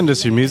it? Send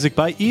us your music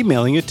by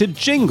emailing it to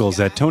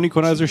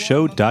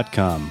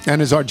jingles@TonyKornheiserShow.com.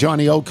 And is our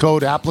Johnny O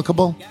code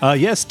applicable?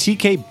 Yes,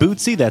 TK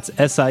Bootsy, that's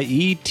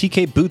SIE,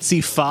 TK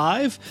Bootsy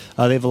 5.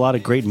 They have a lot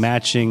of great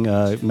matching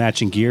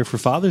gear for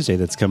Father's Day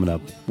that's coming up.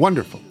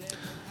 Wonderful.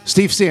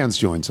 Steve Sands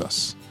joins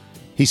us.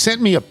 He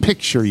sent me a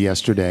picture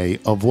yesterday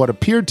of what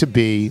appeared to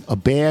be a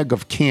bag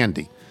of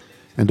candy,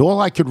 and all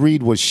I could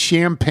read was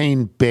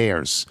Champagne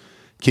Bears.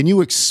 Can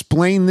you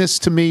explain this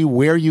to me,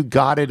 where you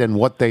got it and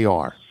what they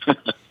are?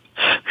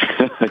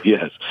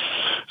 Yes.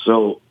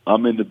 So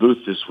I'm in the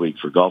booth this week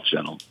for Golf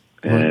Channel.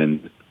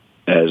 And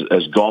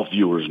as golf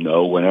viewers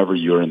know, whenever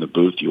you're in the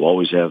booth, you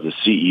always have the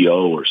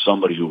CEO or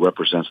somebody who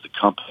represents the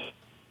company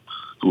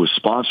who is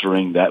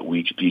sponsoring that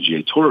week's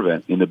PGA Tour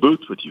event in the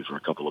booth with you for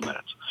a couple of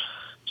minutes.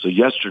 So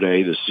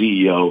yesterday, the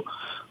CEO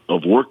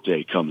of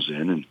Workday comes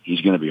in, and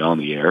he's going to be on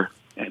the air.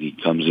 And he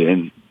comes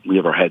in. We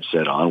have our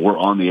headset on. We're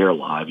on the air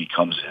live. He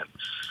comes in,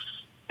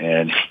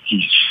 and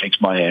he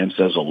shakes my hand,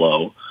 says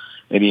hello,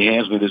 and he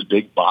hands me this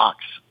big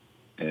box,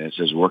 and it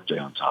says Workday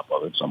on top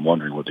of it. So I'm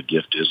wondering what the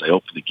gift is. I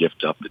open the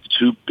gift up. It's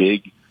two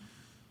big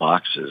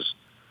boxes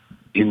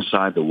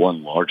inside the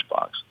one large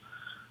box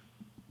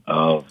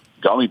of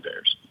gummy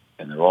bears,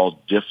 and they're all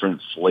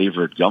different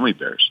flavored gummy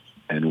bears.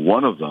 And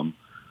one of them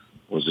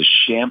was a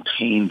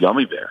champagne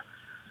gummy bear.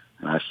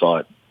 And I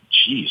thought,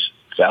 geez,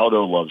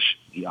 Faldo loves,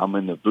 I'm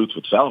in the booth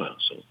with Faldo,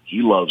 so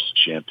he loves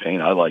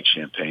champagne. I like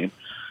champagne.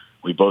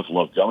 We both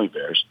love gummy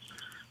bears.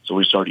 So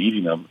we started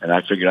eating them, and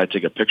I figured I'd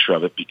take a picture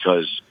of it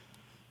because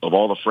of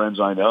all the friends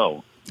I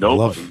know,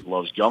 nobody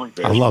loves gummy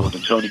bears more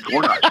than Tony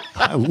Kornheiser.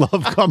 I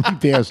love gummy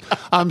bears.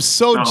 I'm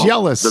so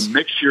jealous.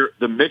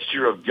 The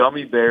mixture of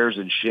gummy bears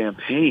and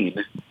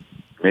champagne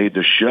made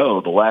the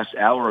show, the last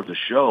hour of the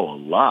show, a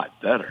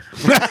lot better.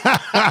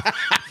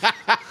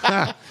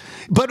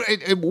 But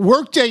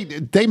Workday,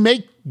 they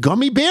make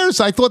gummy bears?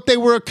 I thought they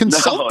were a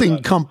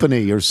consulting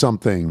company or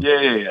something.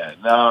 Yeah.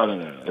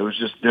 No. It was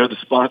just, they're the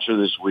sponsor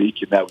this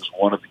week, and that was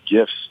one of the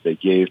gifts they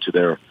gave to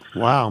their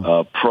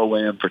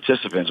Pro-Am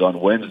participants on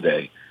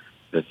Wednesday,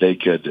 that they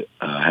could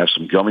have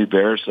some gummy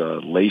bears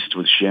laced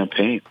with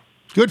champagne.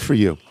 Good for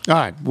you. All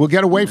right, we'll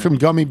get away from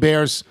gummy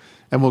bears,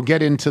 and we'll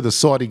get into the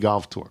Saudi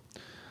Golf Tour.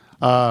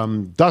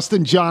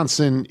 Dustin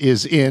Johnson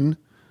is in.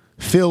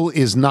 Phil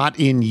is not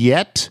in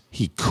yet.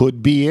 He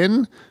could be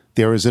in.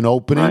 There is an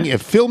opening. Right.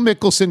 If Phil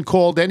Mickelson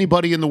called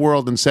anybody in the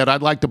world and said,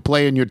 I'd like to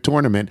play in your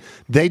tournament,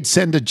 they'd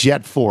send a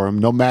jet for him,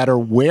 no matter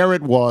where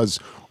it was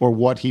or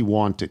what he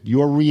wanted.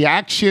 Your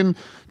reaction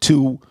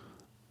to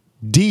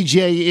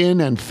DJ in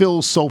and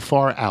Phil so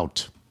far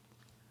out?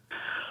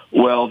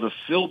 Well, the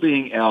Phil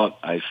being out,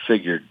 I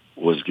figured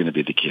was going to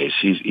be the case.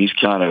 He's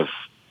kind of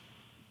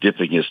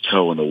dipping his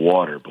toe in the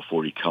water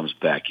before he comes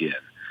back in.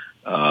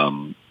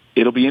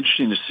 It'll be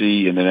interesting to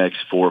see in the next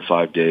 4 or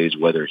 5 days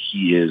whether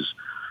he is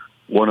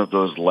one of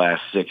those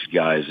last 6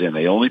 guys in.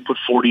 They only put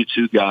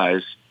 42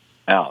 guys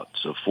out,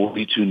 so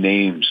 42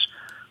 names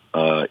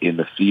in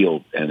the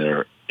field, and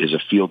there is a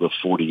field of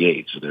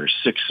 48. So there are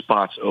 6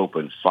 spots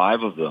open.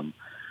 5 of them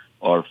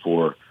are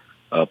for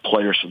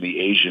players from the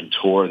Asian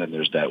Tour, and then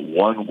there's that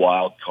one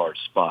wild card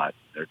spot.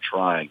 They're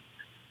trying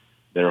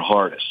their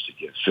hardest to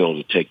get Phil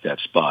to take that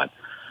spot.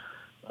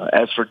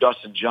 As for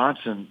Dustin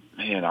Johnson,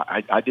 man,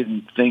 I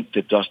didn't think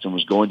that Dustin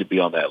was going to be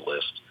on that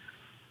list.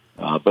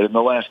 But in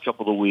the last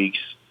couple of weeks,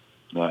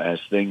 as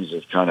things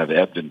have kind of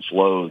ebbed and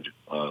flowed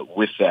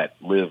with that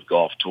Live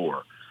Golf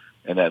Tour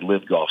and that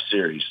Live Golf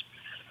Series,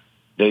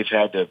 they've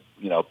had to,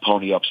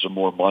 pony up some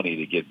more money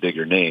to get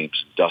bigger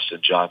names.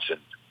 Dustin Johnson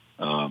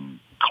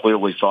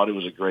clearly thought it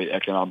was a great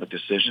economic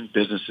decision,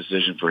 business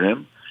decision for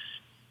him,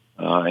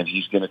 and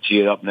he's going to tee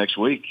it up next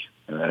week.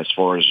 As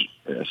far as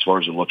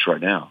it looks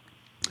right now.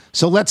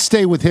 So let's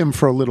stay with him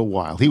for a little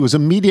while. He was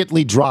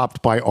immediately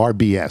dropped by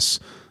RBS,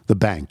 the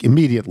bank,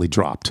 immediately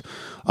dropped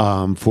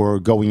for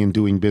going and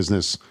doing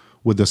business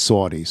with the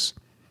Saudis.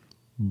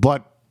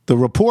 But the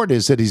report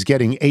is that he's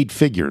getting 8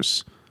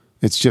 figures.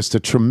 It's just a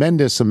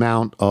tremendous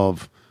amount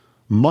of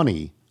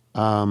money.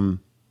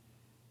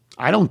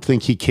 I don't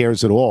think he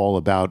cares at all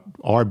about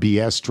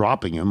RBS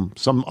dropping him.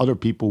 Some other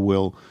people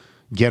will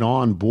get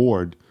on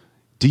board.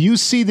 Do you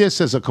see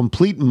this as a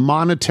complete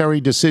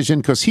monetary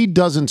decision? Because he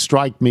doesn't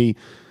strike me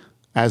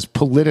as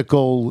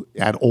political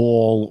at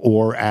all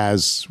or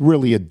as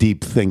really a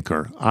deep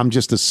thinker. I'm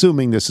just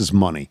assuming this is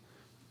money.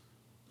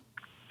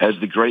 As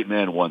the great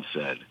man once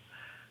said,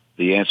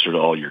 the answer to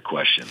all your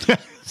questions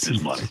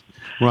is money.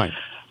 Right.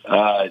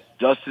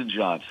 Dustin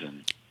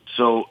Johnson.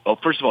 So,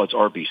 first of all, it's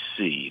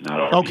RBC,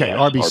 not RBS. Okay,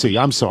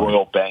 RBC. I'm sorry.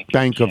 Royal Bank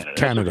of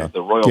Canada.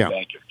 The Royal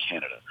Bank of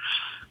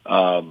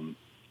Canada.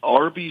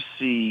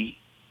 RBC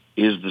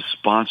is the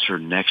sponsor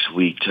next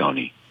week,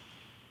 Tony,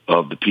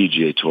 of the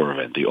PGA Tour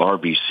event. The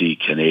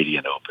RBC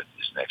Canadian Open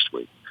is next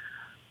week.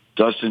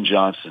 Dustin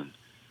Johnson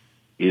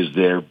is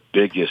their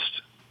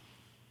biggest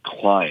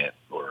client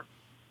or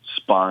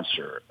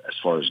sponsor as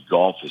far as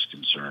golf is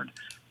concerned.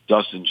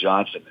 Dustin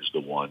Johnson is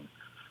the one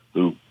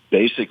who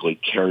basically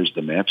carries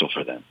the mantle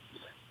for them.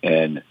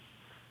 And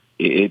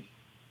it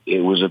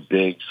was a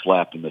big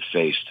slap in the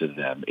face to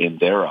them in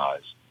their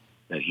eyes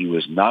that he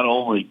was not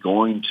only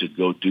going to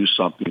go do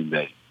something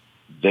that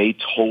they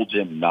told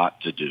him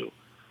not to do.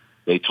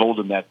 They told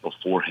him that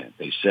beforehand.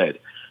 They said,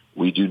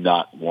 we do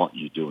not want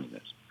you doing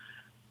this.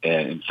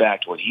 And in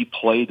fact, when he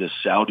played the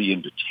Saudi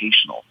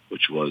Invitational,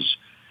 which was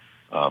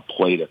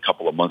played a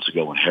couple of months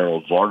ago when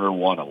Harold Varner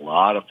won, a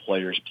lot of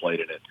players played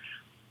in it.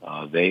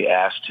 They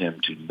asked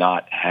him to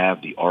not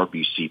have the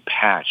RBC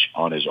patch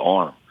on his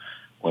arm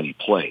when he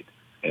played,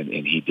 and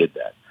he did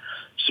that.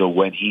 So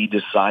when he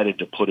decided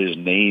to put his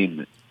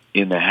name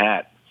in the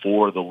hat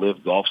for the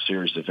Live Golf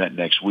Series event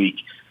next week,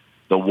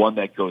 the one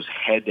that goes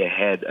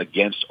head-to-head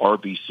against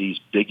RBC's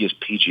biggest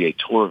PGA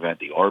Tour event,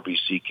 the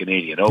RBC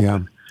Canadian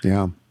Open.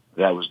 Yeah.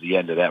 That was the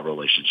end of that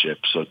relationship.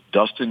 So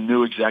Dustin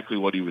knew exactly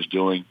what he was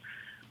doing.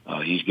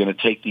 He's going to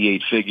take the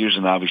 8 figures,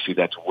 and obviously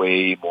that's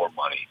way more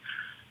money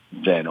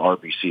than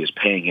RBC is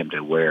paying him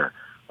to wear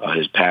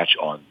his patch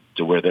on,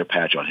 to wear their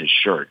patch on his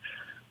shirt.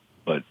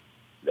 But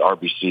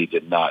RBC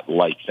did not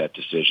like that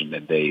decision,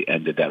 and they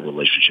ended that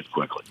relationship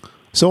quickly.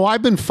 So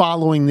I've been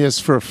following this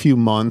for a few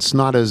months,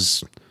 not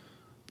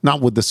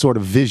with the sort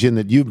of vision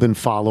that you've been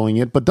following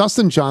it, but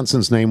Dustin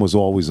Johnson's name was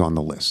always on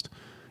the list.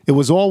 It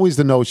was always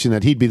the notion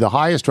that he'd be the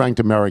highest ranked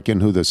American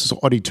who the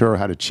Saudi Tour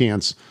had a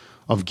chance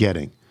of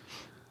getting.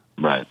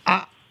 Right.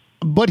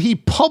 But he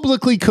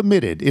publicly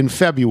committed in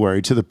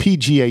February to the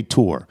PGA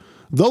Tour.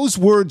 Those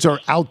words are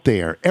out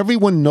there.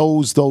 Everyone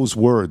knows those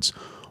words.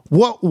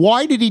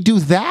 Why did he do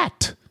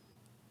that?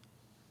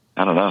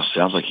 I don't know.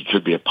 Sounds like he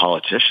could be a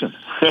politician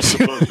as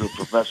opposed to a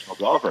professional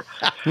golfer.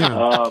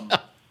 Yeah.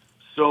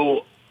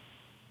 So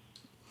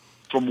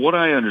from what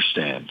I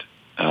understand,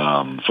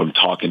 from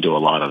talking to a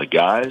lot of the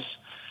guys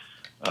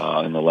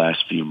in the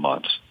last few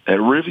months, at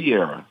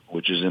Riviera,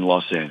 which is in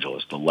Los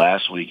Angeles, the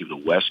last week of the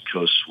West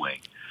Coast swing,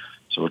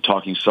 so we're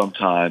talking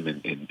sometime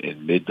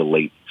in mid to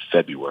late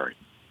February,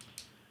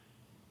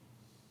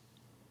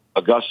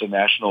 Augusta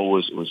National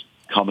was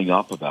coming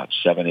up about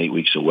 7-8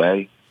 weeks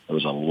away. There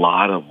was a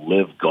lot of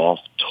Live Golf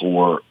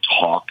Tour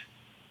talk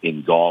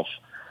in golf,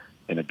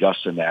 and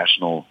Augusta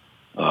National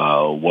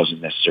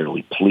wasn't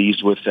necessarily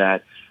pleased with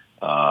that.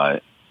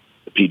 The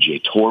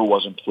PGA Tour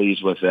wasn't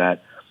pleased with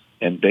that.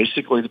 And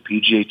basically the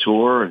PGA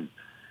Tour, and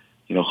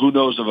who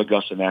knows if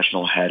Augusta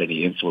National had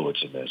any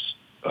influence in this.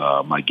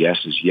 My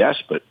guess is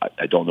yes, but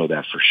I don't know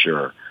that for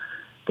sure.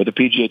 But the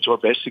PGA Tour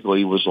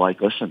basically was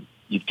like, listen,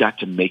 you've got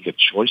to make a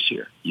choice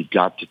here. You've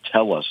got to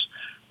tell us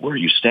where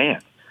you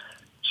stand.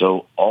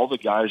 So all the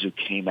guys who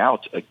came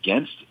out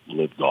against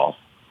Live Golf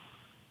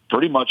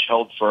pretty much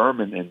held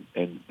firm,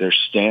 and their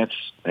stance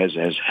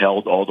has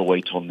held all the way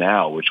till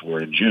now, which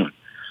we're in June.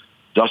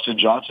 Dustin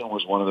Johnson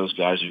was one of those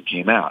guys who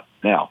came out.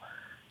 Now,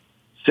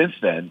 since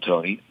then,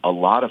 Tony, a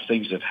lot of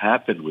things have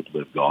happened with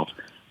Live Golf.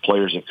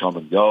 Players have come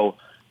and go.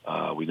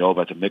 We know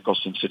about the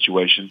Mickelson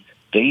situation.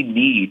 They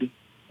need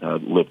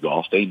Live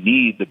Golf. They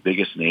need the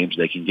biggest names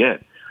they can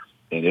get.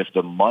 And if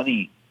the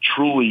money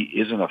truly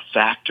isn't a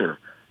factor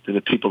to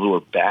the people who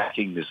are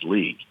backing this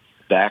league,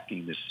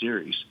 backing this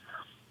series,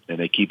 and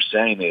they keep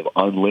saying they have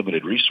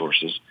unlimited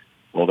resources,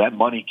 well, that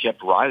money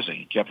kept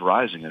rising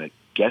and I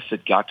guess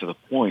it got to the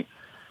point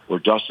where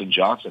Dustin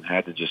Johnson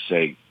had to just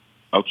say,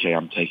 okay,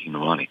 I'm taking the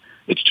money.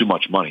 It's too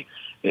much money.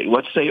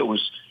 Let's say it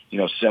was,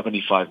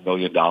 $75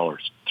 million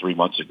 3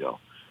 months ago.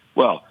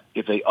 Well,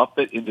 if they up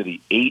it into the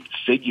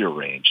 8-figure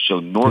range, so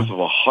north of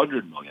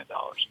 $100 million,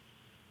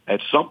 at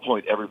some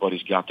point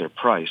everybody's got their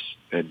price,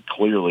 and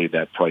clearly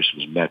that price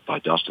was met by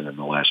Dustin in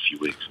the last few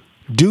weeks.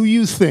 Do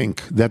you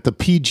think that the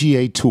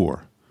PGA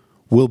Tour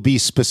will be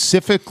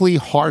specifically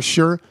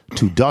harsher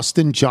to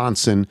Dustin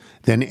Johnson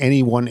than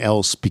anyone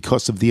else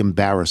because of the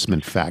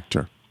embarrassment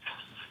factor?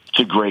 It's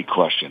a great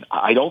question.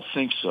 I don't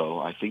think so.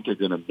 I think they're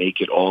going to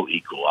make it all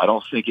equal. I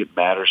don't think it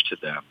matters to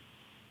them,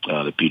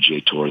 the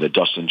PGA Tour, that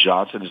Dustin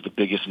Johnson is the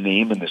biggest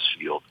name in this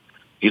field.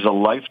 He's a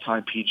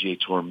lifetime PGA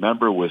Tour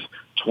member with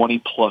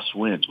 20-plus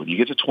wins. When you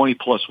get to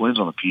 20-plus wins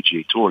on the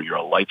PGA Tour, you're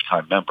a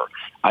lifetime member.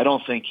 I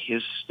don't think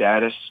his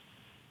status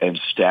and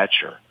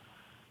stature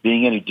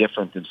being any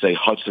different than, say,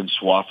 Hudson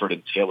Swafford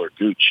and Taylor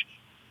Gooch,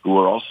 who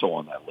are also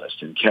on that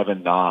list, and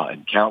Kevin Na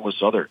and countless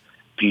other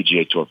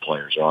PGA Tour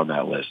players are on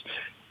that list.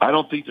 I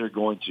don't think they're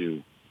going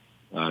to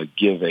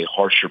give a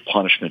harsher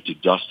punishment to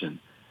Dustin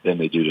than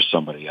they do to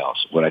somebody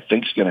else. What I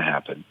think is going to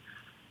happen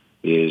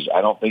is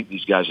I don't think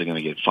these guys are going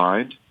to get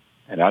fined,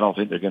 and I don't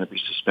think they're going to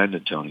be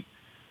suspended, Tony.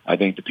 I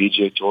think the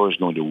PGA Tour is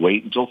going to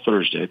wait until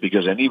Thursday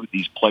because any of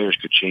these players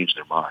could change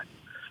their mind.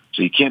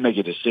 So you can't make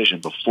a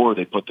decision before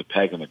they put the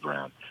peg in the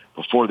ground,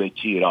 before they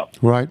tee it up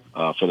right.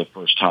 For the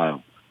first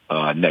time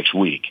next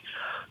week.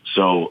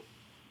 So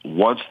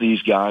once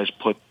these guys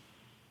put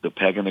the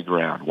peg in the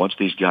ground, once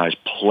these guys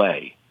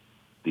play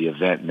the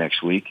event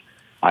next week,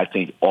 I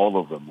think all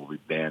of them will be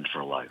banned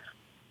for life.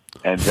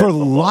 And for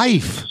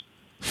life?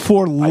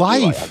 For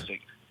life?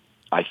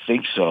 I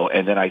think so.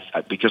 And then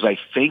because I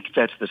think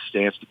that's the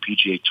stance the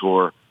PGA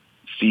Tour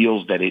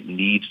feels that it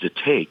needs to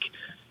take.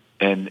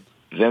 And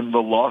then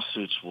the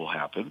lawsuits will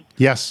happen.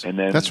 Yes, and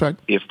then that's right.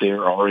 If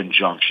there are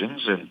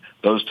injunctions and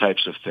those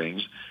types of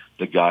things,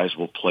 the guys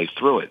will play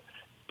through it.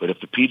 But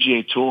if the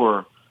PGA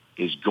Tour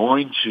is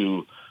going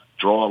to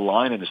draw a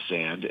line in the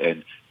sand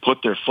and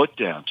put their foot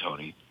down,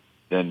 Tony,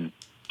 then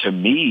to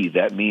me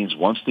that means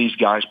once these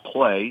guys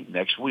play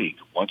next week,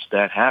 once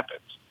that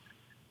happens,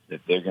 that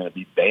they're going to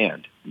be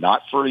banned.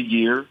 Not for a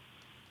year,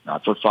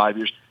 not for 5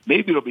 years.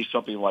 Maybe it'll be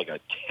something like a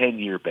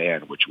 10-year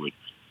ban, which would,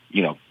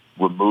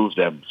 remove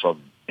them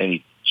from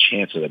any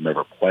chance of them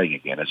ever playing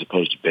again, as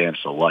opposed to banned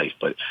for life.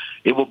 But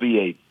it will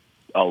be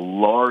a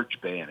large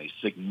ban, a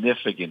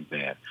significant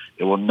ban.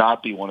 It will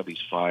not be one of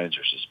these fines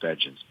or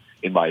suspensions,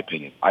 in my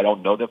opinion. I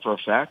don't know that for a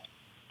fact,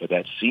 but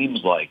that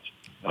seems like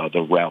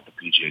the route the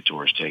PGA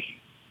Tour is taking.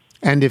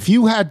 And if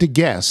you had to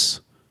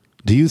guess,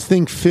 do you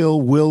think Phil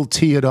will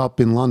tee it up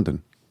in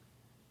London?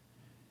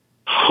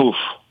 Oof.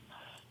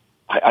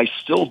 I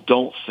still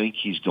don't think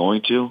he's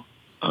going to.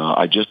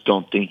 I just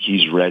don't think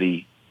he's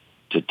ready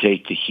to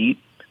take the heat.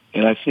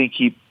 And I think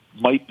he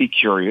might be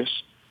curious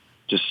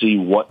to see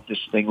what this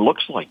thing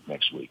looks like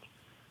next week.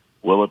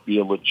 Will it be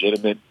a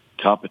legitimate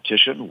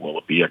competition? Will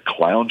it be a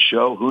clown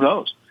show? Who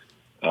knows?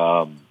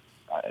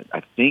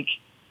 I think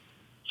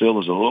Phil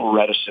is a little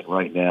reticent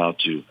right now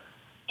to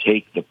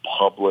take the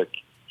public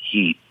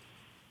heat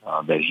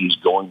that he's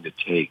going to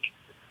take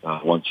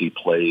once he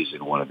plays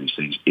in one of these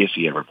things, if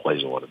he ever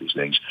plays in one of these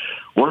things.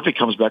 Or if he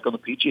comes back on the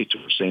PGA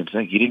Tour, same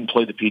thing. He didn't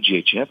play the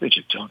PGA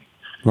Championship, Tony.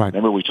 Right.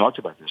 Remember we talked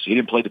about this. He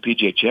didn't play the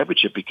PGA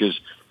Championship because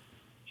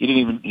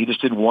he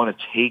just didn't want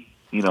to take,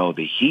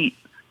 the heat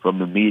from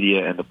the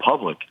media and the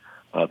public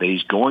that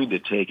he's going to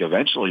take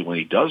eventually when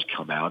he does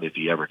come out, if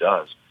he ever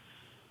does.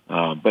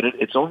 But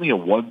it's only a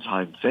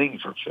one-time thing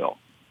for Phil.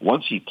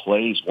 Once he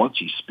plays, once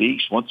he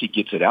speaks, once he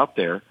gets it out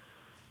there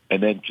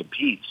and then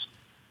competes,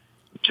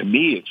 to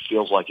me it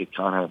feels like it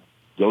kind of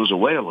goes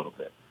away a little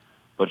bit.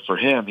 But for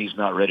him, he's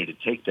not ready to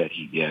take that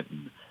heat yet.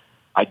 And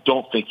I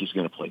don't think he's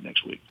going to play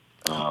next week.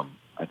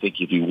 I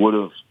think if he would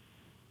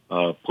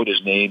have put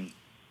his name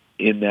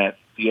in that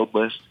field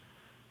list,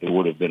 it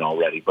would have been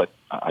already. But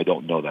I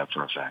don't know that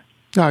for a fact.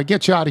 Now, I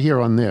get you out of here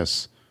on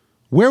this.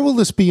 Where will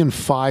this be in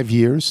 5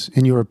 years,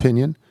 in your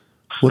opinion?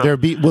 Will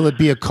it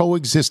be a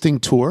coexisting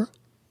tour?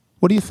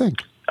 What do you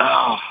think?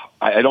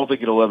 I don't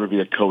think it'll ever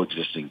be a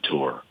coexisting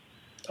tour.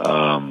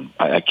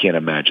 I can't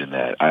imagine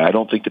that. I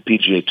don't think the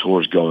PGA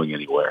Tour is going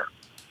anywhere.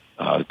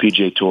 The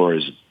PGA Tour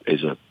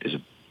is a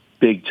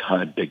big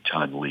time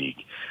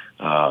league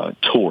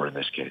tour in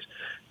this case,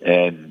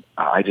 and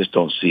I just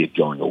don't see it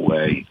going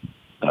away.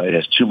 It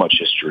has too much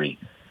history,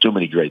 too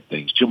many great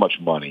things, too much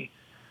money.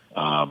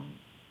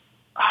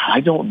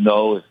 I don't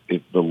know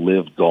if the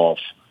Live Golf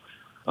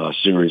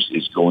series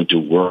is going to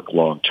work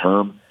long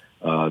term.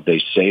 They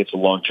say it's a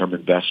long term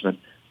investment.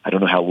 I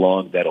don't know how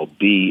long that'll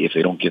be if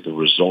they don't get the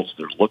results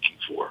they're looking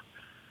for.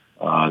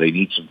 They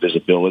need some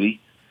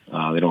visibility.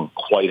 They don't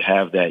quite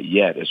have that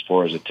yet as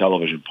far as a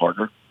television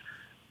partner.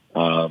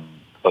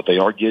 But they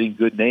are getting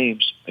good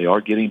names. They are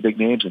getting big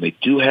names, and they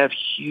do have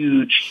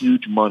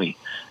huge money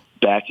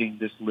backing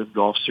this Live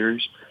Golf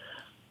series.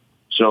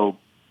 So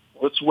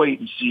let's wait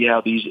and see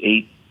how these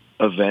 8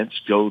 events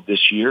go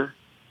this year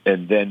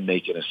and then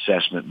make an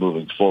assessment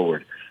moving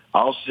forward.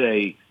 I'll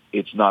say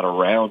it's not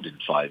around in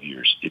 5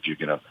 years if you're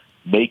going to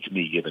make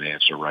me give an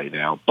answer right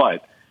now.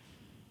 But,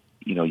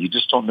 you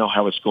just don't know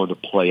how it's going to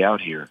play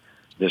out here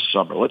this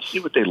summer. Let's see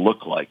what they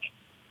look like.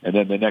 And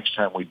then the next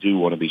time we do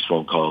one of these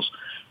phone calls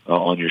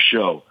on your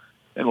show,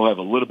 then we'll have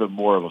a little bit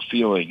more of a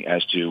feeling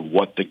as to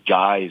what the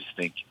guys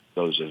think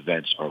those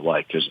events are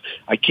like. Because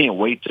I can't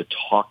wait to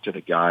talk to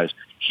the guys,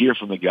 hear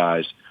from the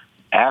guys,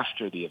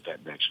 after the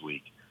event next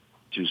week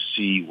to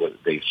see what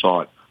they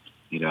thought,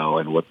 and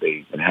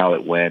and how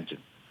it went, and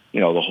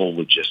the whole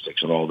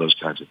logistics and all those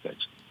kinds of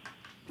things.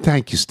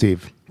 Thank you,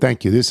 Steve.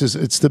 Thank you.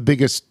 It's the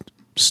biggest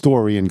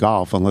story in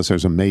golf, unless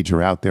there's a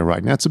major out there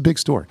right now. It's a big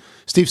story.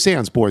 Steve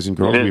Sands, boys and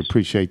girls, we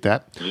appreciate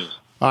that.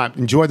 All right,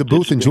 enjoy the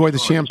booth. Enjoy the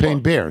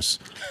Champagne Bears.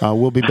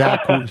 We'll be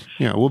back.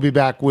 We'll be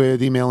back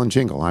with Email and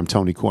Jingle. I'm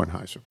Tony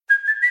Kornheiser.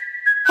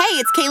 Hey,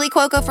 it's Kaylee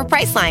Cuoco for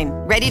Priceline.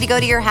 Ready to go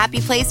to your happy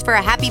place for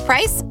a happy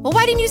price? Well,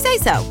 why didn't you say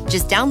so?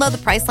 Just download the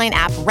Priceline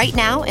app right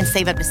now and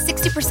save up to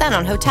 60%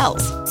 on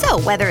hotels.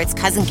 So whether it's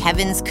Cousin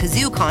Kevin's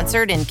Kazoo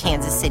Concert in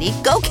Kansas City,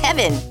 go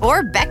Kevin,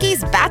 or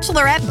Becky's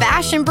Bachelorette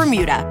Bash in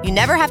Bermuda, you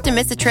never have to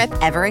miss a trip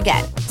ever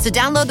again. So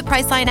download the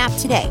Priceline app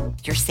today.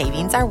 Your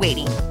savings are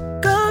waiting.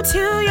 Go to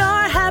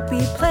your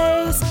happy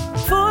place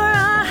for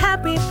a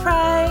happy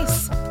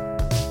price.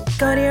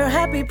 Go to your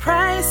happy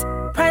price,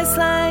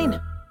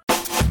 Priceline.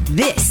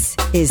 This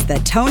is the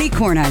Tony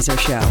Kornheiser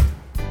Show.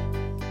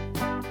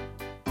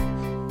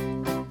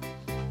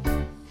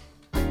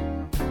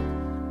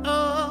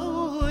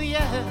 Oh,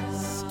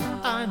 yes,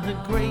 I'm the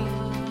great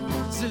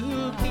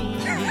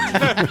zucchini.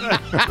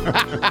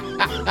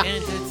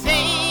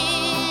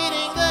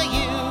 Entertaining the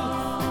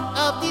youth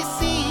of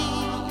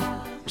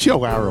DC.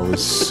 Joe Arrow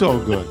is so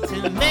good.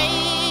 To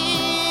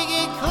make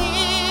it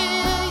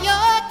clear,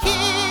 your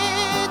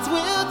kids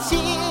will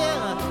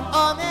cheer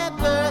on their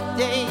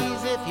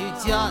birthdays if you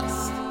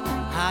just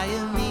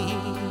hire me.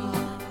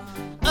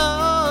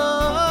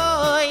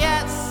 Oh,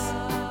 yes,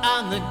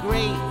 I'm the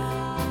great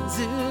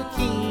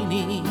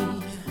zucchini.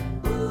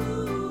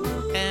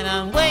 And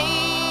I'm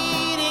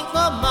waiting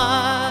for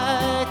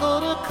Michael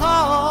to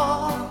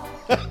call.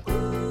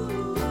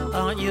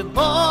 Aren't you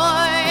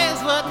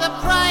boys worth the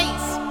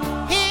price?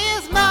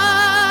 Here's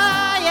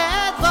my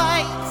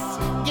advice.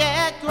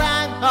 Get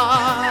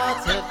Grandpa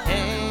to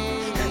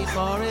pay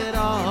for it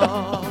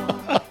all.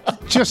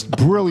 Just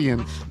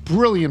brilliant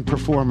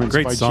performance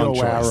Great by song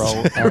Joe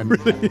choice. Arrow.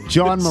 And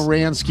John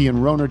Moransky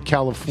in Roanoke,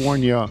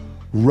 California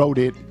wrote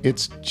it.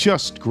 It's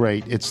just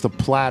great. It's the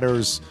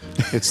Platters.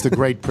 It's the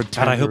Great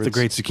Pretender. God, I hope the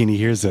Great Zucchini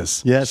hears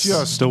this. Yes.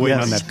 Still waiting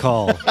on that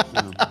call.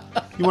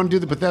 You want to do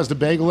the Bethesda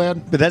Bagel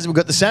ad? But we've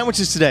got the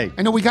sandwiches today.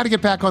 I know we got to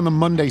get back on the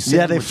Monday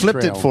sandwich Yeah, they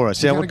flipped trail. it for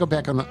us. We Yeah, got to go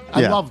back on the.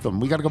 I love them.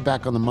 We got to go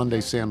back on the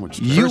Monday sandwich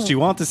trail. First, you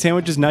want the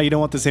sandwiches. Now you don't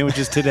want the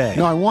sandwiches today.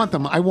 No, I want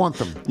them.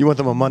 You want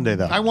them on Monday,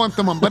 though. I want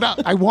them, but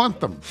I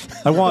want them.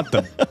 I want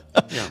them.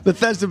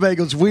 Bethesda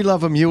Bagels, we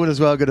love them. You would as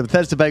well. Go to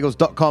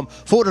BethesdaBagels.com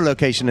for the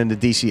location in the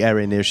DC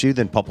area near you.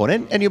 Then pop on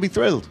in, and you'll be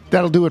thrilled.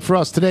 That'll do it for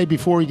us today.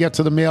 Before we get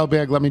to the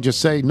mailbag, let me just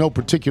say, no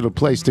particular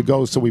place to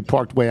go, so we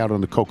parked way out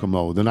on the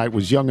Kokomo. The night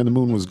was young and the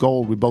moon was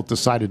gold. We both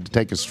decided to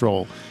take a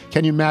stroll.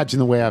 Can you imagine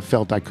the way I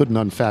felt? I couldn't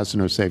unfasten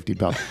her safety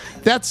belt.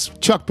 That's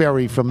Chuck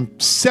Berry from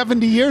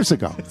 70 years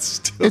ago.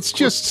 It's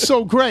just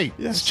so great.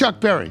 Yes. It's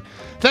Chuck Berry.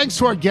 Thanks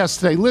to our guest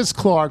today, Liz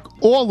Clark,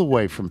 all the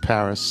way from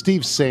Paris,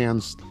 Steve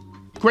Sands.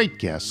 Great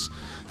guests.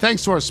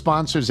 Thanks to our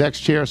sponsors,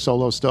 X-Chair,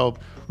 Solo Stove.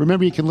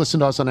 Remember, you can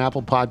listen to us on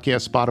Apple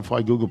Podcasts,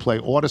 Spotify, Google Play,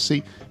 Odyssey.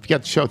 If you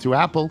get the show through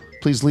Apple,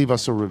 please leave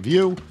us a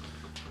review.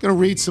 I'm going to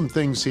read some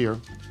things here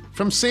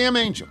from Sam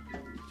Angel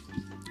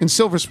in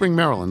Silver Spring,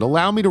 Maryland.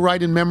 Allow me to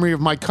write in memory of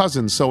my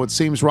cousin, so it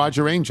seems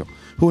Roger Angel,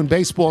 who in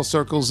baseball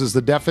circles is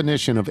the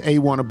definition of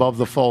A1 above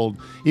the fold,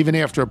 even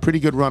after a pretty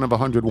good run of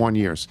 101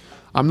 years.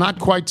 I'm not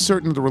quite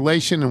certain of the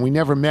relation, and we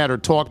never met or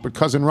talked, but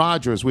Cousin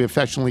Roger, as we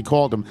affectionately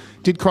called him,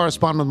 did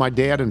correspond with my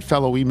dad and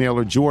fellow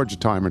emailer George a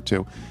time or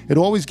two. It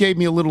always gave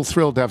me a little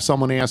thrill to have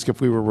someone ask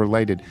if we were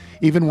related.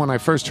 Even when I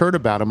first heard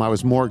about him, I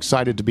was more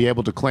excited to be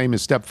able to claim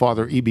his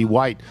stepfather, E.B.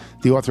 White,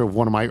 the author of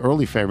one of my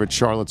early favorites,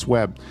 Charlotte's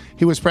Web.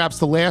 He was perhaps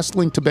the last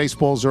link to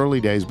baseball's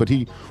early days, but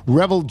he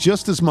reveled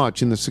just as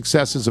much in the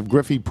successes of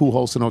Griffey,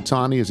 Pujols, and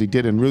Ohtani as he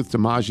did in Ruth,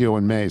 DiMaggio,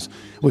 and Mays.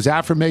 It was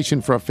affirmation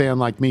for a fan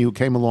like me who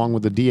came along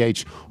with the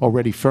DH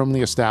already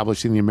firmly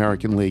established in the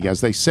American League.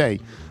 As they say,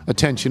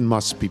 attention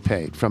must be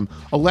paid. From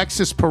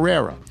Alexis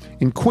Pereira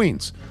in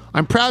Queens.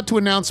 I'm proud to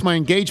announce my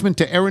engagement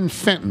to Erin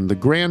Fenton, the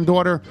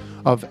granddaughter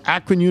of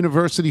Akron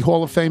University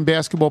Hall of Fame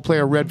basketball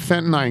player Red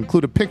Fenton. I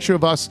include a picture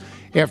of us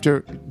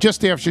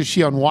just after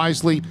she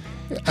unwisely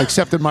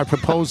accepted my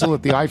proposal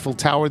at the Eiffel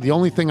Tower. The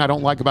only thing I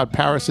don't like about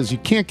Paris is you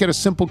can't get a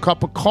simple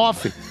cup of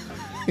coffee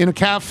in a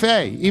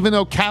cafe, even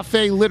though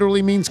cafe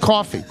literally means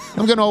coffee.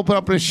 I'm going to open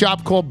up in a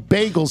shop called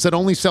Bagels that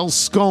only sells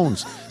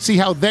scones. See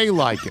how they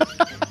like it.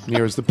 And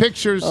here's the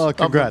pictures. Oh,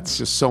 congrats.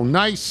 Just so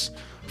nice.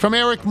 From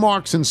Eric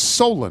Marks in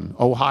Solon,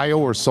 Ohio,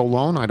 or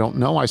Solon, I don't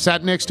know. I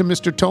sat next to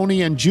Mr.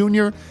 Tony and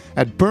Jr.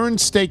 at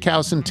Burns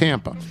Steakhouse in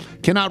Tampa.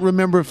 Cannot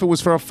remember if it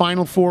was for a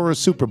Final Four or a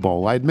Super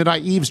Bowl. I admit I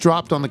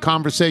eavesdropped on the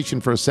conversation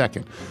for a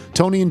second.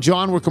 Tony and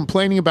John were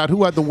complaining about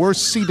who had the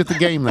worst seat at the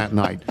game that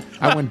night.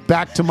 I went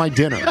back to my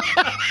dinner.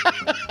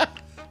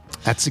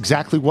 That's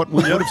exactly what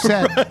we would have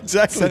said.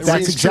 Exactly.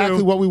 That's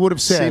exactly what we would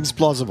have said. Seems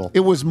plausible.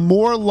 It was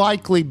more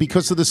likely,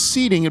 because of the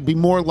seating, it'd be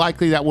more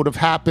likely that would have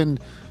happened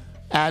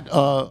at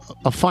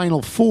a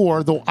Final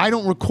Four, though I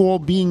don't recall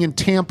being in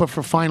Tampa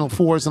for Final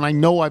Fours, and I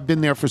know I've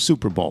been there for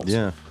Super Bowls.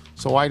 Yeah.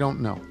 So I don't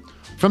know.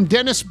 From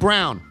Dennis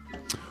Brown.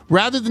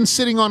 Rather than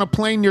sitting on a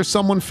plane near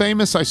someone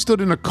famous, I stood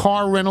in a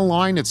car rental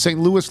line at St.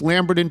 Louis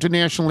Lambert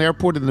International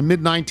Airport in the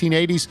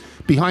mid-1980s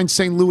behind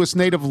St. Louis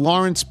native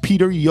Lawrence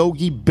Peter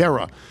Yogi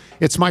Berra.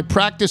 It's my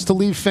practice to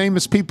leave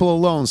famous people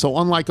alone, so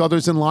unlike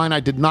others in line,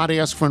 I did not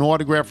ask for an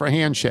autograph or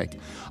handshake.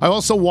 I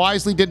also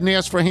wisely didn't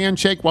ask for a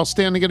handshake while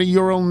standing at a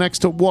urinal next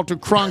to Walter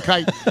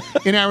Cronkite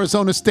in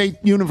Arizona State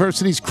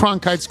University's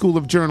Cronkite School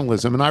of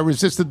Journalism, and I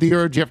resisted the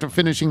urge after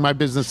finishing my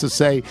business to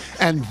say,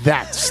 and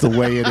that's the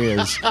way it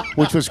is,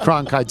 which was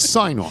Cronkite's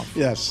sign-off.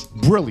 Yes.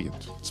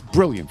 Brilliant. It's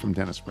brilliant from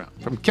Dennis Brown.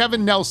 From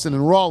Kevin Nelson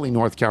in Raleigh,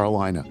 North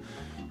Carolina.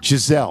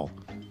 Giselle.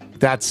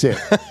 That's it.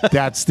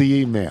 That's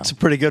the email. It's a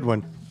pretty good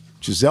one.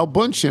 Giselle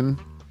Bundchen,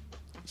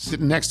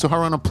 sitting next to her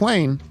on a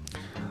plane.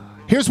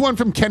 Here's one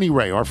from Kenny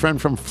Ray, our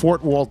friend from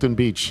Fort Walton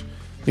Beach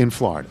in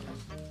Florida.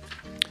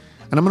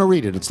 And I'm going to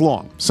read it. It's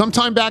long.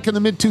 Sometime back in the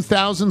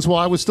mid-2000s,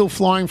 while I was still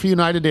flying for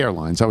United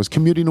Airlines, I was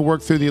commuting to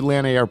work through the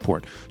Atlanta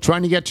airport,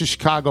 trying to get to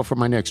Chicago for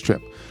my next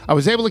trip. I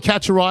was able to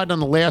catch a ride on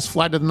the last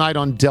flight of the night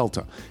on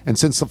Delta. And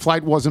since the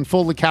flight wasn't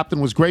full, the captain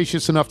was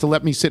gracious enough to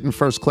let me sit in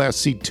first class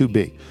seat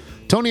 2B.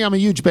 Tony, I'm a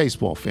huge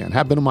baseball fan,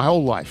 have been in my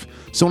whole life.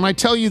 So when I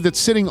tell you that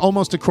sitting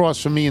almost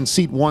across from me in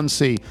seat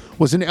 1C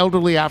was an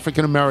elderly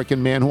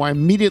African-American man who I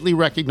immediately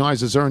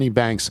recognized as Ernie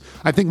Banks,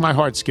 I think my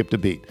heart skipped a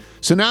beat.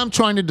 So now I'm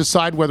trying to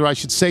decide whether I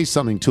should say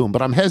something to him,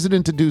 but I'm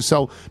hesitant to do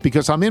so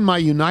because I'm in my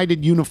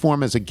United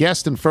uniform as a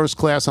guest in first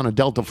class on a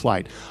Delta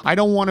flight. I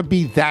don't want to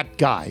be that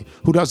guy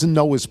who doesn't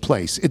know his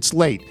place. It's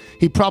late.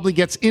 He probably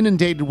gets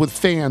inundated with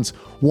fans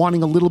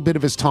wanting a little bit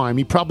of his time.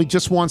 He probably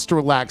just wants to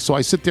relax, so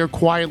I sit there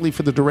quietly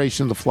for the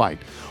duration of the flight.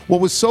 What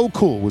was so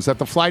cool was that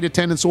the flight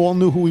attendants all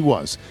knew who he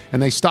was,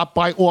 and they stopped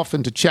by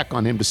often to check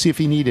on him to see if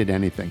he needed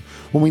anything.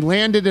 When we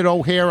landed at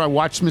O'Hare, I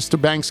watched Mr.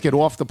 Banks get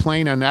off the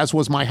plane, and as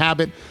was my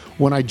habit,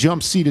 when I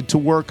jump-seated to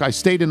work, I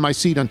stayed in my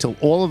seat until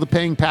all of the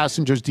paying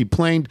passengers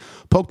deplaned,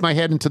 poked my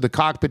head into the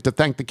cockpit to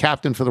thank the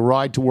captain for the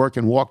ride to work,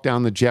 and walked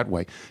down the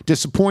jetway,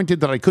 disappointed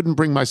that I couldn't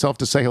bring myself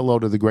to say hello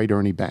to the great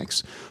Ernie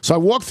Banks. So I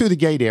walked through the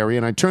gate area,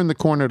 and I turned the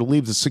corner to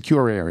leave the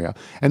secure area,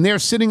 and there,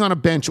 sitting on a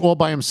bench all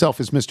by himself,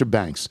 is Mr.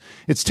 Banks.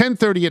 It's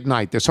 10:30 at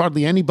night. There's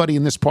hardly anybody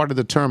in this part of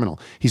the terminal.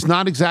 He's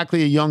not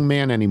exactly a young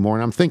man anymore,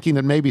 and I'm thinking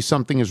that maybe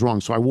something is wrong.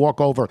 So I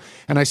walk over,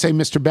 and I say,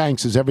 Mr.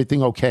 Banks, is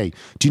everything okay?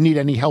 Do you need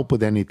any help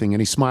with anything?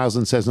 And he smiles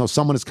and says, no,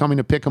 someone is coming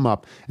to pick him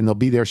up, and they'll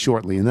be there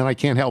shortly. And then I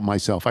can't help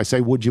myself. I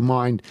say, would you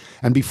mind?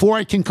 And before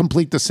I can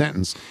complete the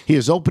sentence, he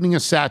is opening a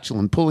satchel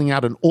and pulling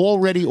out an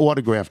already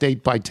autographed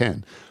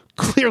 8x10.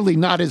 Clearly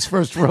not his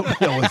first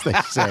rodeo, as they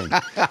say.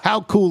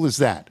 How cool is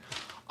that?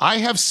 I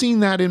have seen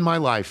that in my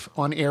life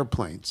on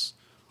airplanes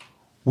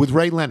with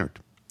Ray Leonard.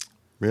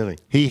 Really?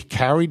 He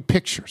carried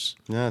pictures.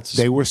 Yeah,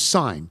 they were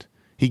signed.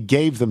 He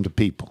gave them to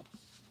people.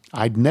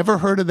 I'd never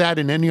heard of that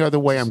in any other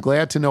way. I'm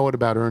glad to know it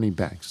about Ernie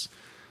Banks.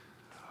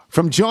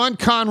 From John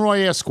Conroy,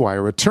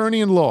 Esquire,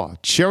 attorney-in-law,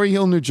 Cherry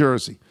Hill, New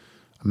Jersey.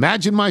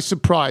 Imagine my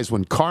surprise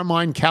when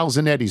Carmine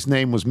Calzanetti's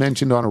name was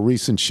mentioned on a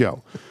recent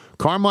show.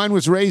 Carmine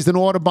was raised in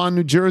Audubon,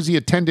 New Jersey,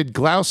 attended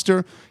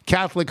Gloucester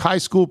Catholic High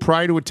School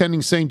prior to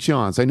attending St.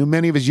 John's. I knew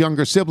many of his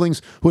younger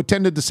siblings who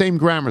attended the same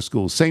grammar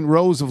school, St.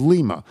 Rose of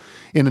Lima,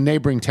 in a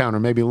neighboring town, or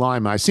maybe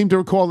Lima. I seem to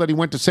recall that he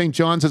went to St.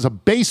 John's as a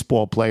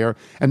baseball player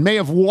and may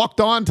have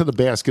walked on to the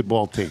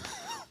basketball team.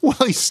 Well,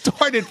 he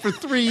started for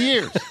 3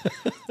 years.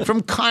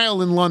 From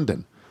Kyle in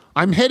London.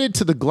 I'm headed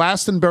to the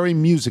Glastonbury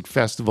Music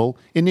Festival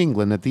in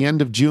England at the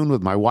end of June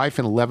with my wife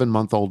and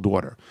 11-month-old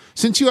daughter.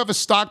 Since you have a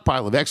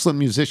stockpile of excellent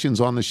musicians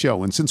on the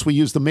show, and since we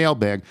use the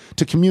mailbag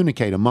to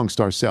communicate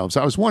amongst ourselves,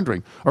 I was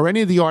wondering, are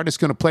any of the artists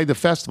going to play the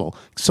festival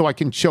so I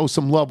can show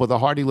some love with a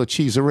hearty La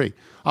Cheeserie?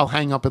 I'll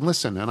hang up and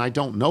listen, and I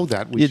don't know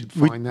that. We should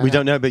find that We out.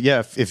 don't know, but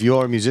yeah, if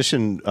you're a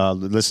musician,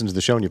 listen to the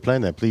show and you're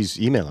playing there, please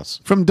email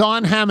us. From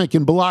Don Hammock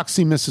in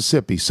Biloxi,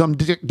 Mississippi. Some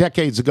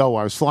decades ago,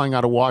 I was flying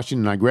out of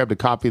Washington, and I grabbed a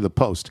copy of the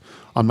Post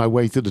on my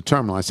way through the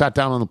terminal. I sat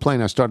down on the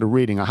plane, I started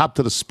reading. I hopped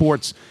to the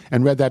sports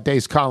and read that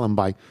day's column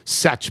by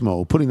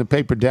Satchmo. Putting the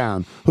paper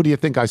down, who do you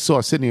think I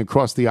saw sitting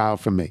across the aisle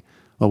from me?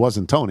 Well, it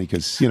wasn't Tony,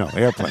 because,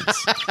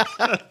 airplanes.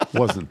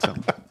 Wasn't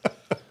Tony.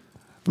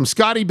 From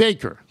Scotty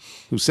Baker,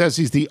 who says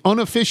he's the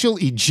unofficial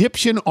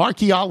Egyptian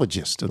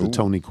archaeologist of the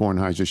Tony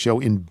Kornheiser Show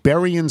in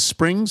Berrien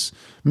Springs,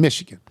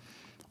 Michigan.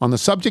 On the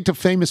subject of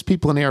famous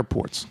people in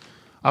airports,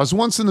 I was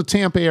once in the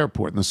Tampa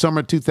airport in the summer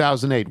of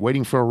 2008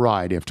 waiting for a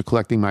ride after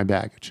collecting my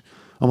baggage.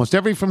 Almost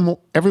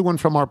everyone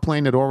from our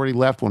plane had already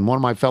left when one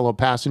of my fellow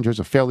passengers,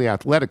 a fairly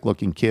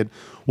athletic-looking kid,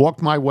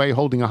 walked my way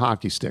holding a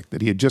hockey stick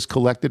that he had just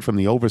collected from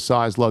the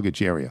oversized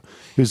luggage area.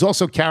 He was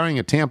also carrying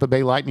a Tampa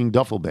Bay Lightning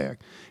duffel bag.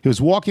 He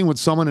was walking with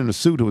someone in a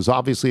suit who was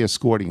obviously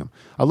escorting him.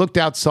 I looked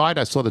outside.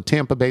 I saw the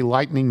Tampa Bay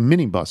Lightning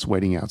minibus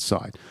waiting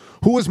outside.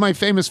 Who was my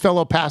famous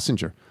fellow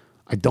passenger?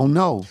 I don't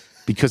know,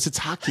 because it's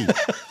hockey.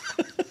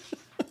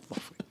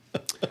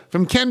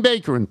 From Ken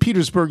Baker in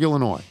Petersburg,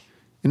 Illinois.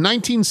 In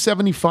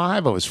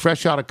 1975, I was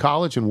fresh out of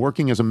college and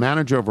working as a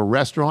manager of a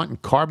restaurant in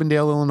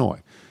Carbondale,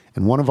 Illinois.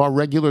 And one of our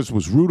regulars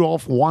was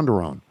Rudolph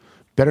Wanderone.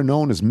 better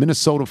known as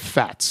Minnesota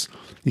Fats.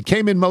 He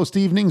came in most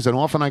evenings, and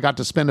often I got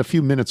to spend a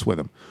few minutes with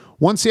him.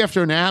 Once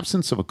after an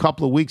absence of a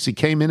couple of weeks, he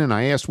came in and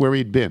I asked where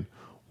he'd been.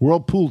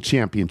 World Pool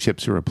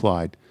Championships, he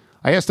replied.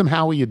 I asked him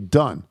how he had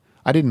done.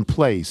 I didn't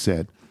play, he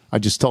said. I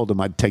just told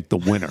him I'd take the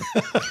winner.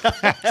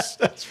 That's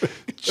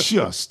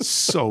just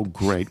so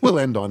great. We'll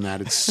end on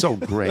that. It's so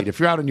great. If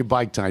you're out on your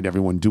bike tonight,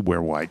 everyone, do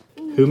wear white.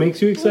 Who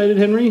makes you excited,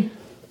 Henry?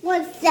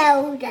 One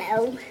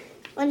soda.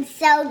 One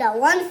soda.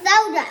 One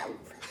soda.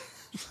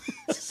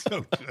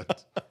 So good.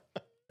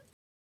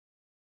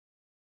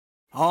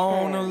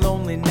 On a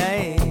lonely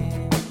night,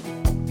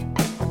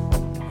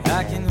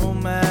 I can hold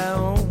my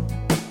own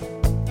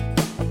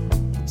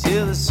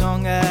till the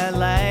song I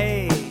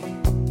like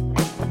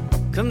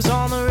comes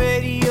on the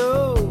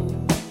radio.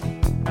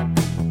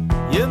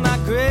 You're my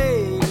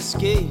great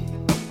escape.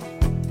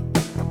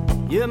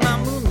 You're my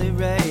moonlit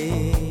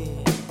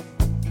ray.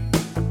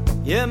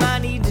 You're my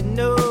need to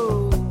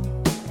know.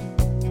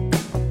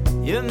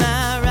 You're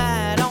my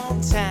right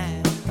on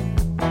time.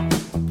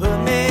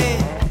 Put me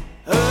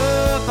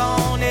up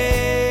on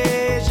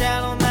edge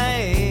out on my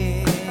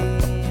head.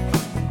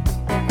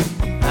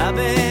 I've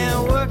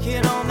been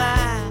working all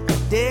my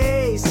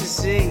days to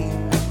see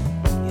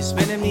you're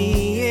spinning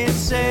me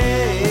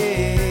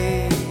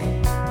insane.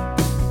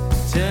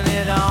 Turn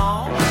it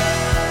on.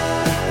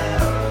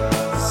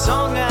 The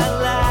song I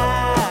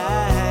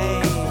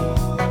like.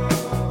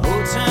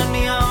 Oh, turn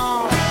me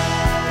on.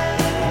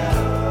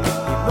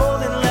 You're more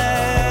than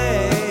late.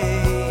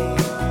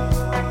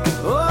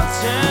 Oh,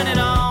 turn it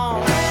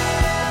on.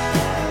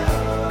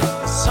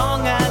 The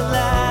song I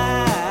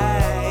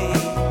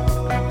like.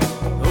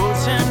 Oh,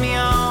 turn me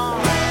on.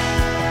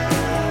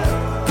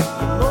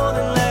 You're more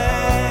than late.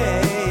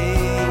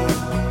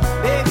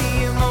 Baby,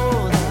 you're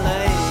more than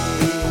late.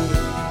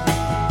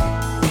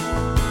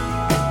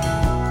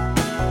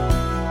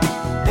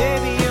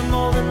 Baby, you're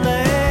more than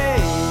late.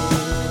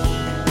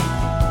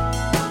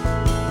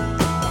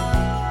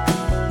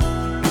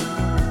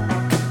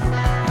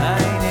 I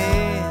ain't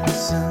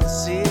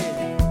insincere.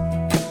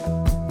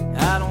 I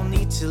don't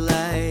need to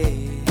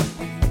lie.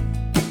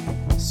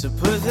 So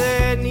put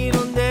that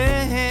needle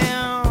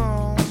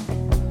down,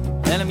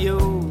 and I'm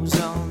yours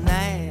all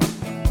night.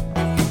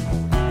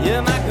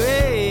 You're my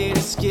great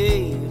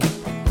escape.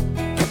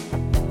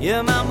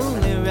 You're my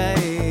moonlit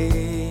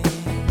ray.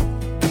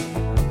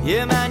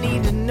 You're my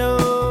need to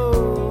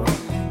know.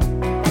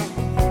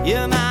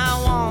 You're my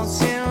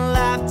once in a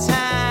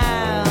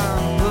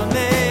lifetime. Put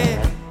me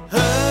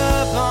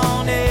up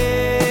on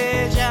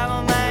edge out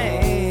on my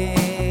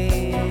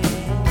head.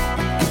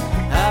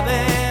 I've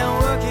been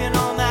working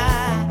all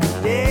my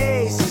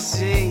days to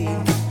see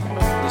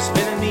you're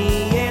spinning me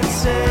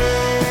insane.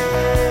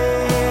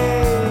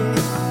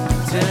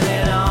 Turn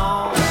it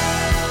on.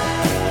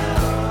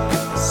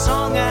 The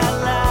song I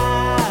like.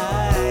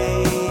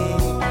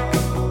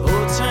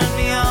 Oh, turn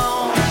me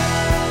on.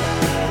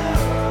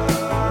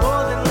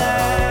 More than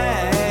late.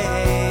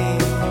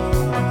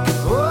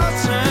 Oh,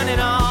 turn it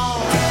on.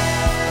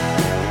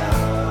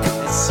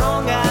 The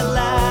song I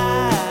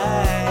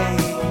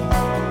like.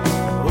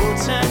 Oh,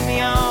 turn me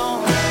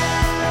on.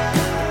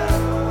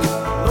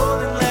 More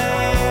than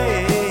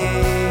late.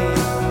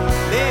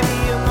 Baby,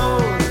 you're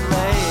more than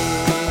late.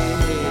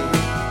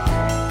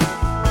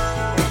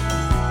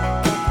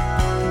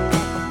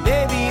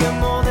 Baby, you're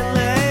more than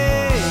late.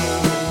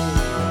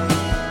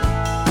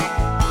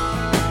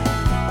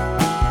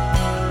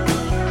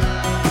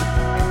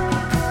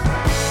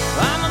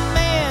 I'm a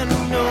man who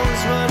knows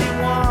what he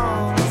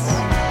wants.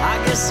 I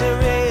guess I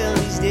real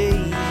these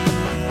days.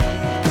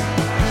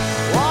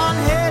 One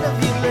head of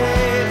your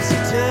lips to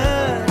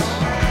touch,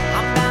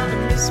 I'm bound to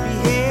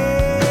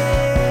misbehave.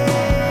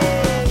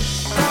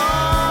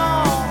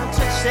 Don't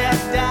touch that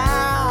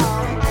dial.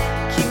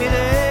 Keep me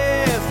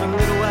there for a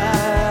little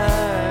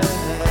while.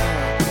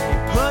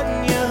 You're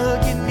putting your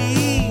hook in me.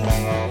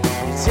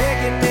 You're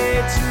taking me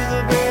to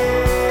the grave.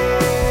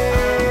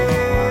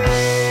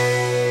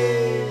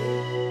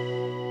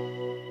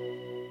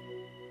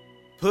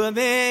 Put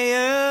me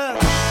up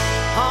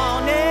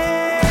on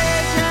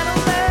edge and a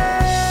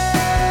man.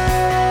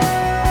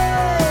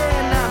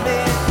 I've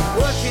been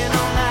working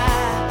all my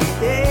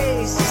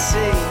days to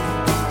see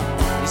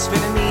you're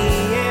spinning me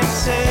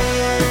insane.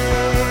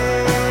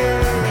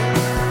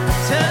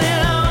 Turn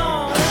it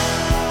on.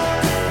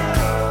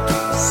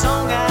 The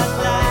song I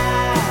like.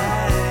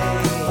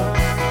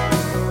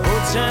 Oh,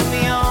 turn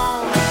me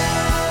on.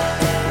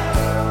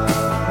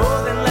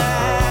 More than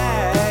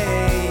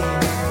late.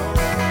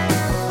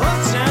 Oh,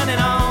 turn it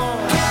on.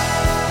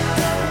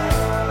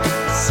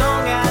 The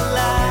song I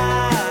like.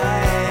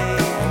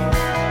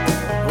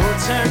 Oh,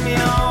 turn me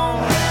on.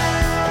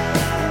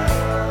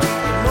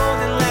 You're more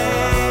than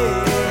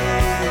late.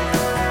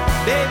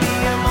 Baby,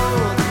 you're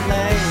more than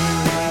late.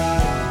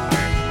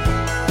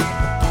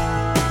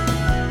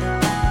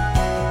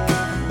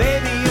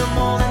 Baby, you're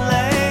more than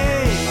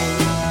late.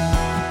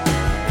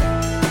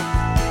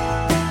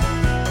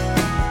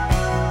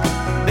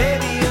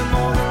 Baby, you're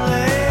more than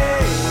late.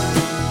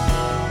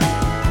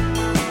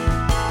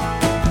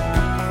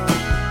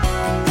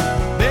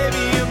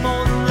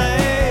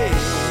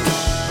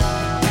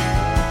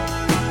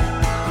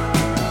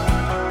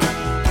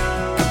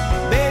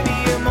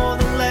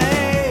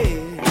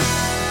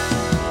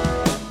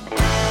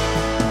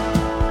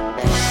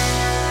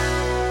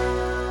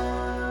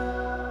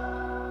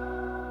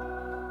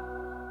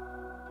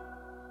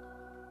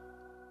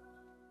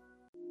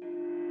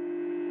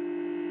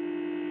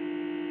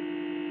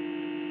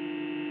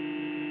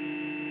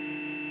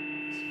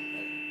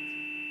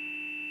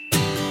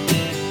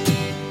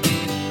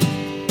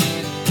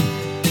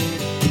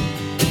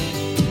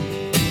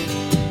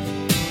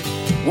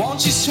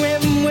 Won't you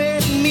swim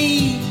with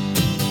me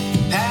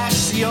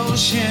past the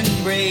ocean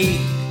break,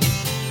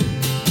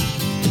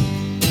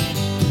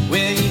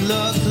 where you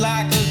look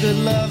like a good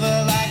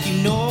lover, like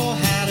you know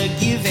how to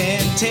give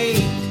and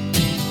take.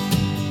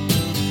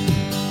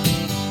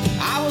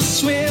 I will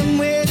swim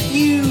with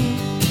you.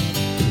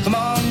 Come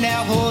on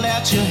now, hold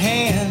out your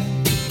hand.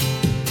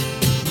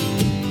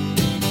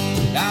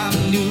 I'm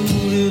new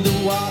to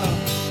the water,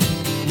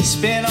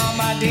 spend all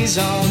my days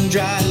on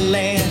dry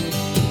land.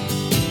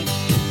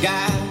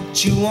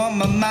 Got you on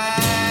my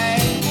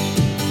mind,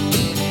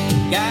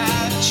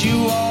 got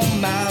you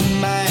on my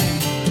mind.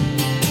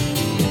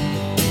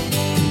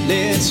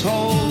 Let's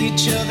hold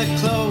each other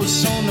close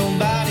so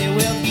nobody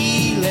will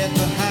be left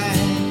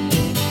behind.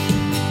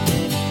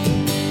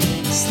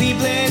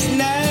 Sleepless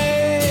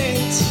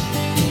nights,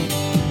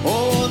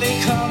 oh, they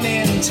come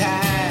in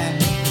time.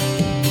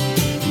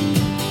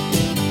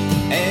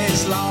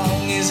 As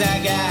long as I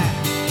got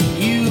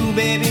you,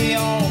 baby,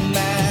 on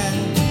my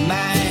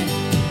mind.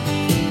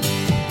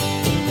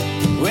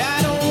 Well,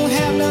 I don't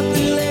have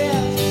nothing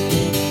left,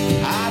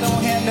 I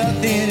don't have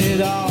nothing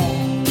at all.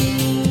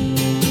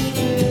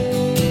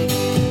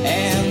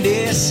 And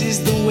this is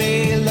the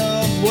way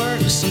love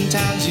works.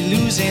 Sometimes you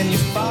lose and you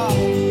fall.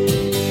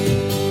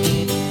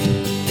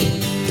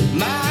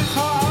 My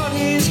heart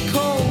is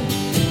cold,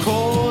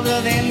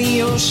 colder than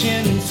the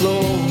ocean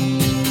floor.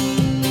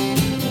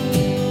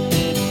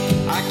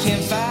 I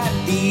can't fight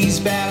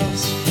these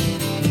battles,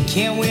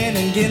 can't win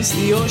against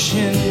the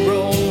ocean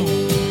roll.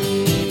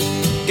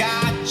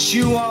 Got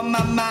you on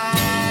my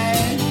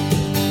mind,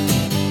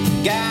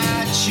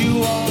 got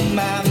you on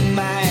my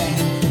mind.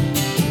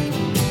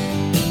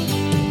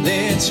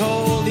 Let's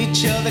hold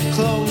each other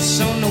close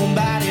so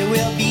nobody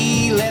will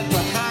be left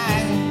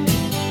behind.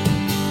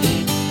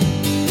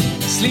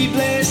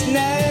 Sleepless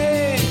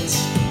nights,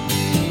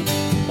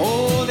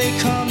 oh, they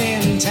come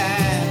in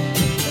time.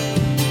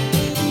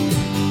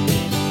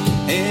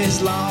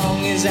 As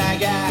long as I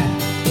got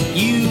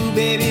you,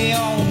 baby,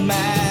 on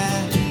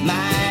my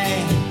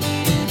mind.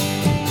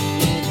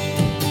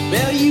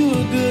 Well, you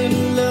a good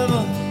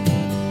lover,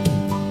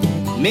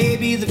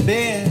 maybe the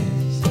best.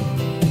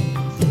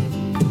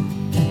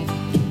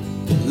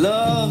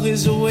 Love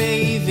is a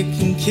wave, it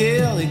can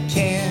kill, it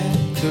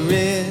can't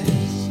caress.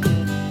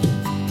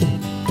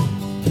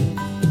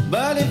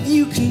 But if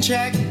you can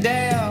track it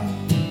down,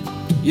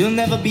 you'll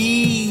never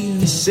be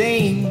the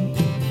same.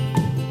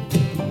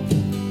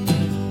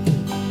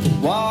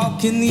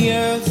 Walking the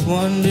earth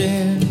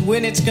wondering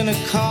when it's gonna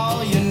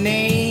call your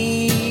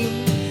name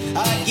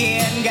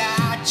again.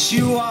 Got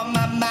you on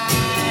my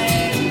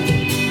mind,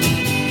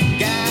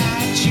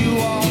 got you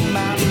on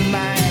my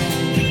mind.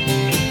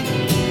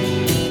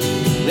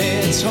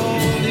 Let's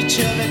hold each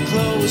other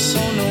close so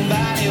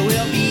nobody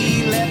will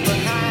be left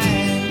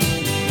behind.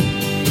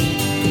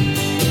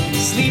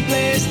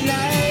 Sleepless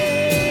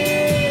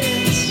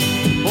nights,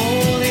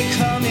 oh, they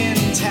come in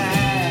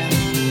time.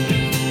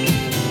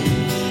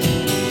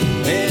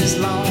 As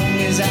long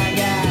as I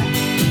got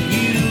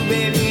you,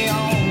 baby,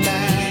 on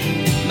my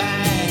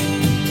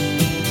mind.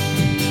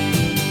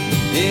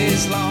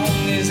 As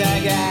long as I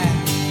got